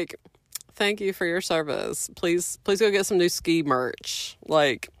just like, thank you for your service. Please go get some new ski merch.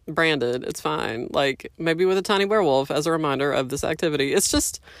 Like, branded. It's fine. Like, maybe with a tiny werewolf as a reminder of this activity. It's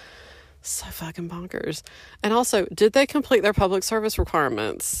just so fucking bonkers. And also, did they complete their public service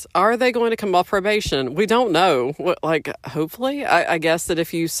requirements? Are they going to come off probation? We don't know. Like, hopefully. I guess that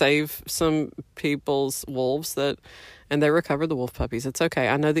if you save some people's wolves and they recovered the wolf puppies, it's okay.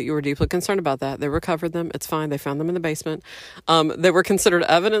 I know that you were deeply concerned about that. They recovered them. It's fine. They found them in the basement. They were considered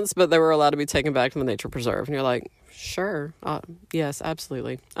evidence, but they were allowed to be taken back to the nature preserve. And you're like, sure. Yes,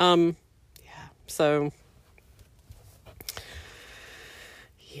 absolutely. Yeah. So,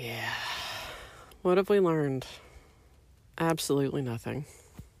 yeah. What have we learned? Absolutely nothing.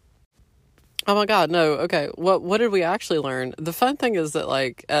 Oh my God, no. Okay, what did we actually learn? The fun thing is that,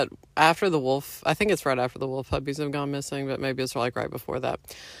 like, after the wolf, I think it's right after the wolf puppies have gone missing, but maybe it's like right before that.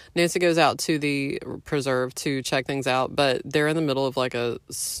 Nancy goes out to the preserve to check things out, but they're in the middle of like a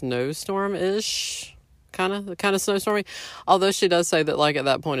snowstorm-ish kind of snowstormy. Although she does say that, like, at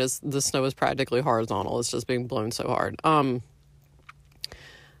that point the snow is practically horizontal. It's just being blown so hard.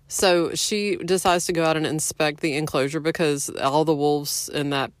 So she decides to go out and inspect the enclosure because all the wolves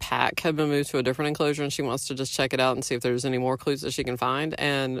in that pack have been moved to a different enclosure, and she wants to just check it out and see if there's any more clues that she can find.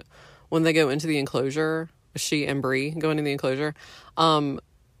 And when they go into the enclosure, she and Bree go into the enclosure, a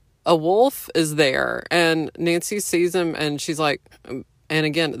wolf is there, and Nancy sees him, and she's like, And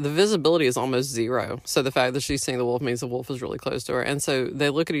again, the visibility is almost zero. So the fact that she's seeing the wolf means the wolf is really close to her. And so they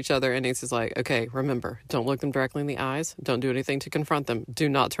look at each other, and Nancy's like, okay, remember, don't look them directly in the eyes. Don't do anything to confront them. Do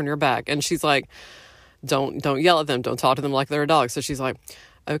not turn your back. And she's like, don't yell at them. Don't talk to them like they're a dog. So she's like,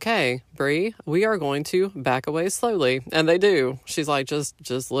 okay, Bree, we are going to back away slowly. And they do. She's like,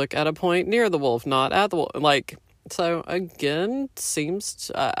 just look at a point near the wolf, not at the wolf. Like, so again,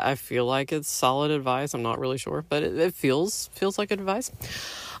 I feel like it's solid advice. I'm not really sure, but it feels like advice.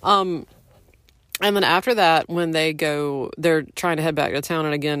 And then after that, when they're trying to head back to town.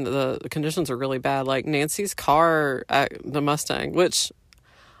 And again, the conditions are really bad. Like Nancy's car, the Mustang, which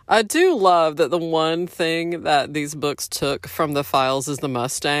I do love that the one thing that these books took from the files is the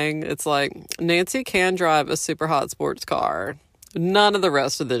Mustang. It's like, Nancy can drive a super hot sports car. None of the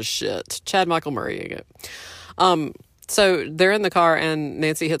rest of this shit. Chad Michael Murraying it. So they're in the car, and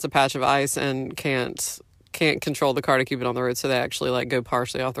Nancy hits a patch of ice and can't control the car to keep it on the road. So they actually like go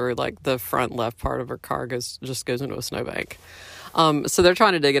partially off the road. Like the front left part of her car goes into a snowbank. So they're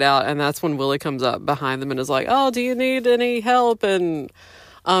trying to dig it out. And that's when Willie comes up behind them and is like, oh, do you need any help? And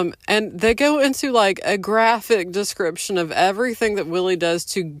they go into like a graphic description of everything that Willie does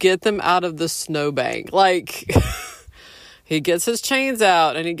to get them out of the snowbank. Like, he gets his chains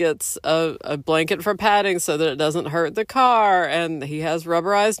out, and he gets a blanket for padding so that it doesn't hurt the car. And he has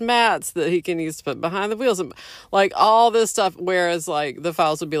rubberized mats that he can use to put behind the wheels, and like all this stuff. Whereas like the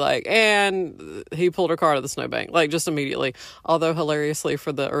files would be like, and he pulled her car out of the snowbank, like just immediately. Although hilariously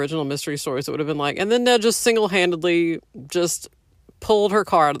for the original mystery stories, it would have been like, and then Ned just single-handedly just pulled her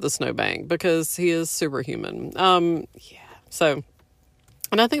car out of the snowbank because he is superhuman. Yeah. So,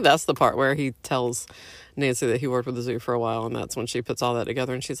 and I think that's the part where he tells Nancy that he worked with the zoo for a while, and that's when she puts all that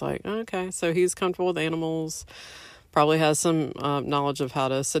together, and she's like, okay, so he's comfortable with animals, probably has some knowledge of how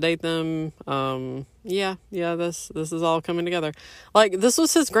to sedate them. This is all coming together. Like, this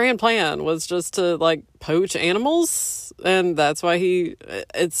was his grand plan, was just to like poach animals, and that's why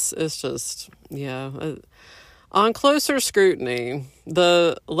it's just, yeah. On closer scrutiny,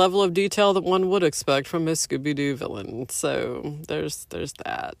 the level of detail that one would expect from a Scooby-Doo villain. So there's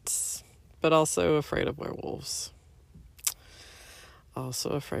that. But also afraid of werewolves. I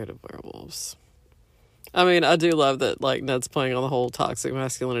mean, I do love that, like, Ned's playing on the whole toxic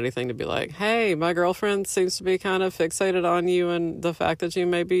masculinity thing to be like, hey, my girlfriend seems to be kind of fixated on you and the fact that you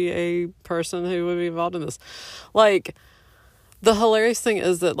may be a person who would be involved in this. Like, the hilarious thing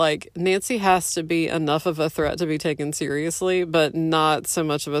is that, like, Nancy has to be enough of a threat to be taken seriously, but not so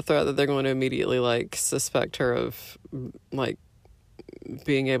much of a threat that they're going to immediately, like, suspect her of, like,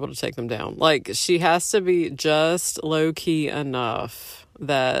 being able to take them down. Like, she has to be just low-key enough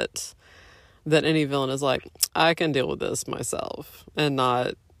that any villain is like, I can deal with this myself, and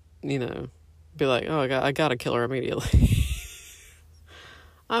not, be like, oh, I gotta kill her immediately.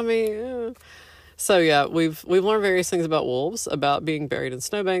 I mean, so yeah, we've learned various things about wolves, about being buried in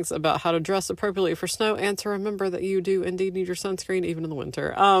snowbanks, about how to dress appropriately for snow, and to remember that you do indeed need your sunscreen even in the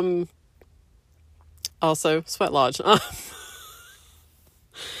winter. Also, sweat lodge.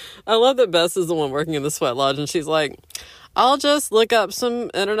 I love that Bess is the one working in the sweat lodge, and she's like, I'll just look up some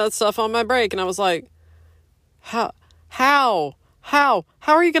internet stuff on my break. And I was like, how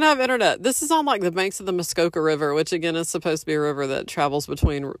are you going to have internet? This is on like the banks of the Muskoka River, which again is supposed to be a river that travels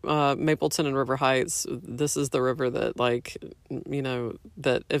between Mapleton and River Heights. This is the river that, like,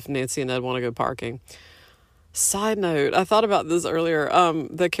 that if Nancy and Ned want to go parking. Side note, I thought about this earlier.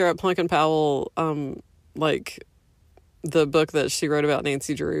 The Carrot Plunk and Powell, the book that she wrote about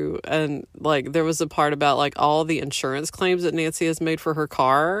Nancy Drew, and like there was a part about like all the insurance claims that Nancy has made for her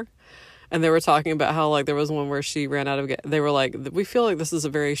car, and they were talking about how like there was one where she ran out of gas. They were like, we feel like this is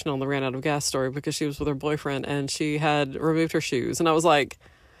a variation on the ran out of gas story because she was with her boyfriend and she had removed her shoes. And I was like,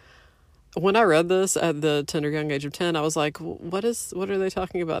 when I read this at the tender young age of 10, I was like, what are they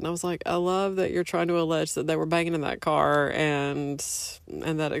talking about? And I was like, I love that you're trying to allege that they were banging in that car, and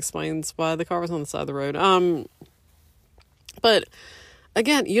that explains why the car was on the side of the road. But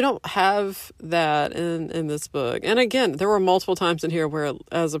again, you don't have that in this book. And again, there were multiple times in here where,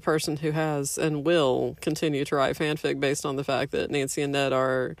 as a person who has and will continue to write fanfic based on the fact that Nancy and Ned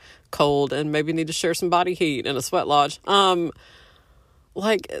are cold and maybe need to share some body heat in a sweat lodge.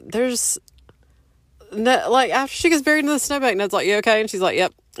 Like, there's, like, after she gets buried in the snowbank, Ned's like, you okay? And she's like,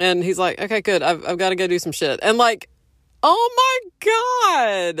 yep. And he's like, okay, good. I've got to go do some shit. And like, oh my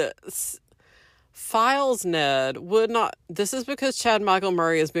God. Files Ned would not. This is because Chad Michael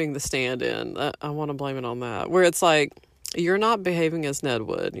Murray is being the stand-in. I want to blame it on that. Where it's like, you're not behaving as Ned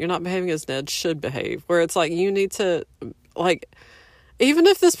would. You're not behaving as Ned should behave. Where it's like, you need to, like, even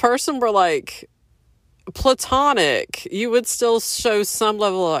if this person were like platonic, you would still show some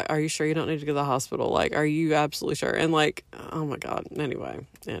level of, are you sure you don't need to go to the hospital? Like, are you absolutely sure? And like, oh my God. Anyway.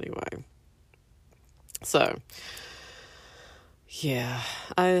 So, yeah,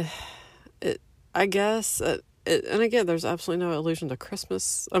 I guess, and again, there's absolutely no allusion to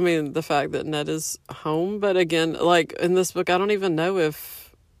Christmas. I mean, the fact that Ned is home, but again, like in this book, I don't even know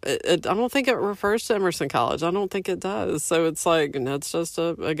if I don't think it refers to Emerson College. I don't think it does. So it's like Ned's just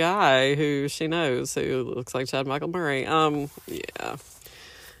a guy who she knows who looks like Chad Michael Murray. Yeah.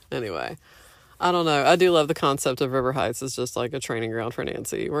 Anyway, I don't know. I do love the concept of River Heights as just like a training ground for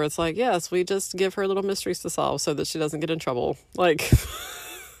Nancy, where it's like, yes, we just give her little mysteries to solve so that she doesn't get in trouble. Like.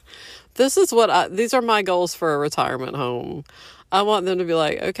 These are my goals for a retirement home. I want them to be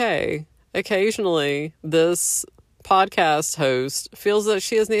like, okay, occasionally this podcast host feels that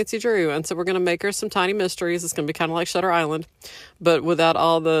she is Nancy Drew, and so we're going to make her some tiny mysteries. It's going to be kind of like Shutter Island, but without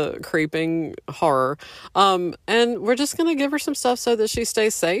all the creeping horror. And we're just going to give her some stuff so that she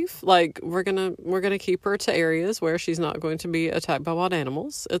stays safe. Like we're going to keep her to areas where she's not going to be attacked by wild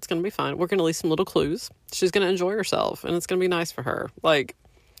animals. It's going to be fine. We're going to leave some little clues. She's going to enjoy herself, and it's going to be nice for her. Like,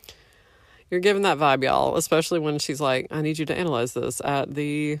 you're giving that vibe, y'all, especially when she's like, I need you to analyze this at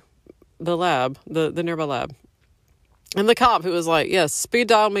the lab, the nearby lab. And the cop who was like, yes, speed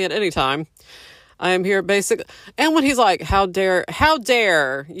dial me at any time. I am here basically. And when he's like, how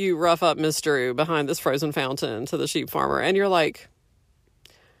dare you rough up Miss Drew behind this frozen fountain to the sheep farmer. And you're like,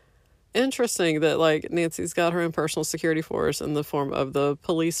 interesting that like Nancy's got her own personal security force in the form of the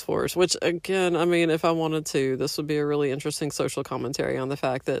police force, which again, I mean, if I wanted to, this would be a really interesting social commentary on the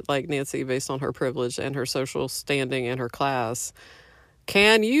fact that like Nancy, based on her privilege and her social standing and her class,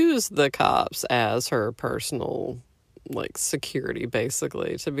 can use the cops as her personal like security,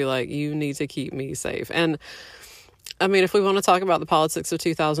 basically, to be like, you need to keep me safe. And I mean, if we want to talk about the politics of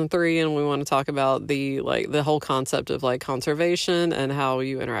 2003 and we want to talk about the whole concept of like conservation and how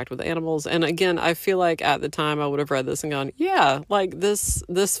you interact with animals. And again, I feel like at the time I would have read this and gone, yeah, like this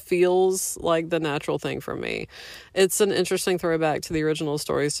feels like the natural thing for me. It's an interesting throwback to the original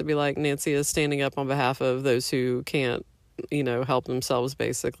stories to be like Nancy is standing up on behalf of those who can't, help themselves,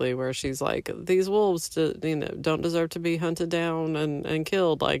 basically, where she's like, these wolves, don't deserve to be hunted down and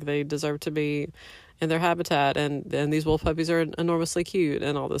killed. Like they deserve to be in their habitat, and these wolf puppies are enormously cute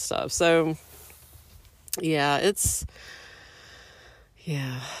and all this stuff. So yeah,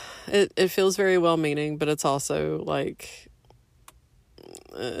 it feels very well-meaning, but it's also like,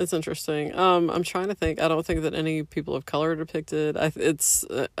 it's interesting. I'm trying to think. I don't think that any people of color are depicted. It's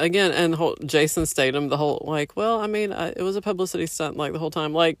again, and Jason Statham, the whole like, well, I mean, it was a publicity stunt like the whole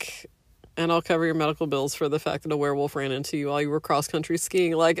time, like, and I'll cover your medical bills for the fact that a werewolf ran into you while you were cross-country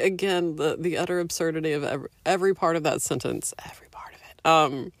skiing. Like, again, the utter absurdity of every part of that sentence. Every part of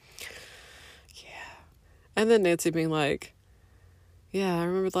it. Yeah. And then Nancy being like, yeah, I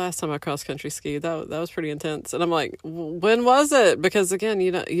remember the last time I cross-country skied. That was pretty intense. And I'm like, when was it? Because, again,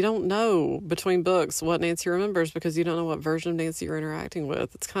 you don't know between books what Nancy remembers because you don't know what version of Nancy you're interacting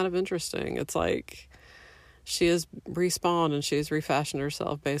with. It's kind of interesting. It's like she has respawned and she has refashioned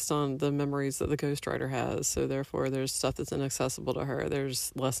herself based on the memories that the ghostwriter has. So therefore there's stuff that's inaccessible to her.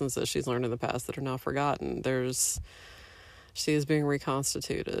 There's lessons that she's learned in the past that are now forgotten. She is being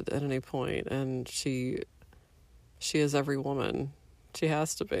reconstituted at any point, and she is every woman. She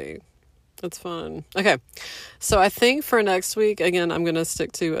has to be. It's fun. Okay. So I think for next week, again, I'm going to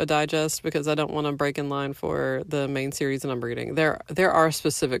stick to a digest because I don't want to break in line for the main series that I'm reading. There are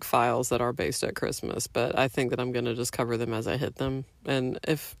specific files that are based at Christmas, but I think that I'm going to just cover them as I hit them. And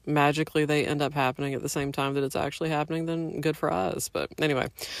if magically they end up happening at the same time that it's actually happening, then good for us. But anyway,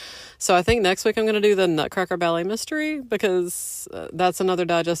 so I think next week I'm going to do the Nutcracker Ballet Mystery because that's another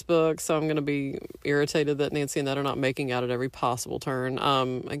digest book. So I'm going to be irritated that Nancy and Ned are not making out at every possible turn.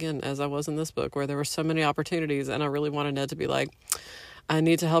 Again, as I was in this book where there were so many opportunities and I really wanted Ned to be like, I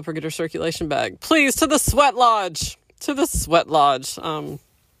need to help her get her circulation back. Please, to the sweat lodge. To the sweat lodge.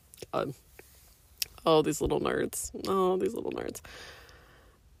 Oh, these little nerds.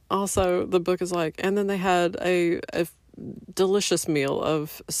 Also, the book is like, and then they had a delicious meal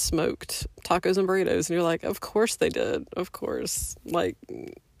of smoked tacos and burritos. And you're like, of course they did. Of course. Like,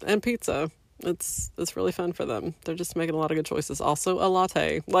 and pizza. It's really fun for them. They're just making a lot of good choices. Also, a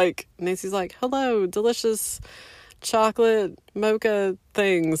latte. Like, Nancy's like, hello, delicious chocolate mocha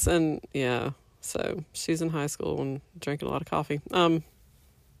things. And yeah, so she's in high school and drinking a lot of coffee.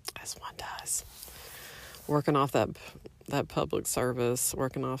 As one does. Working off that public service,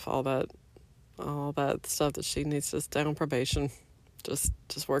 working off all that stuff that she needs to stay on probation. Just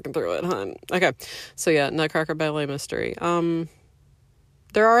working through it, hun. Okay. So yeah, Nutcracker Ballet Mystery.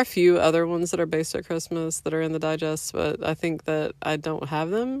 There are a few other ones that are based at Christmas that are in the digest, but I think that I don't have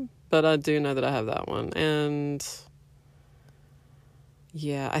them, but I do know that I have that one. And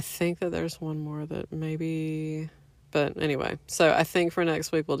yeah, I think that there's one more that maybe, but anyway, so I think for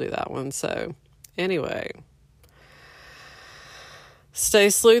next week we'll do that one. So anyway, stay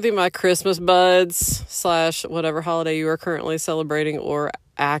sleuthy, my Christmas buds / whatever holiday you are currently celebrating or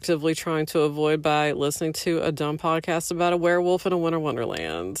actively trying to avoid by listening to a dumb podcast about a werewolf in a winter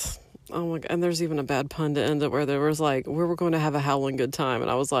wonderland. Oh my God. And there's even a bad pun to end it where there was like, we were going to have a howling good time.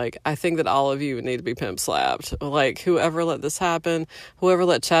 And I was like, I think that all of you need to be pimp slapped. Like, whoever let this happen, whoever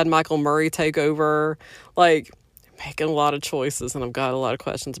let Chad Michael Murray take over, like, making a lot of choices. And I've got a lot of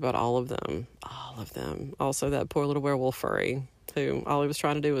questions about all of them. All of them. Also, that poor little werewolf furry who all he was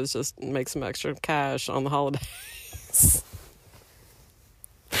trying to do was just make some extra cash on the holidays.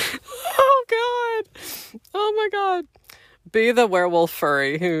 Oh, God. Oh, my God. Be the werewolf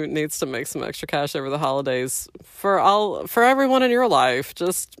furry who needs to make some extra cash over the holidays for everyone in your life.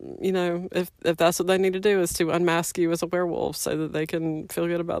 Just, you know, if that's what they need to do is to unmask you as a werewolf so that they can feel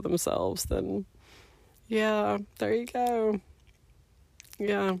good about themselves, then yeah, there you go.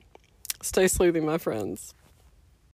 Yeah. Stay sleuthy, my friends.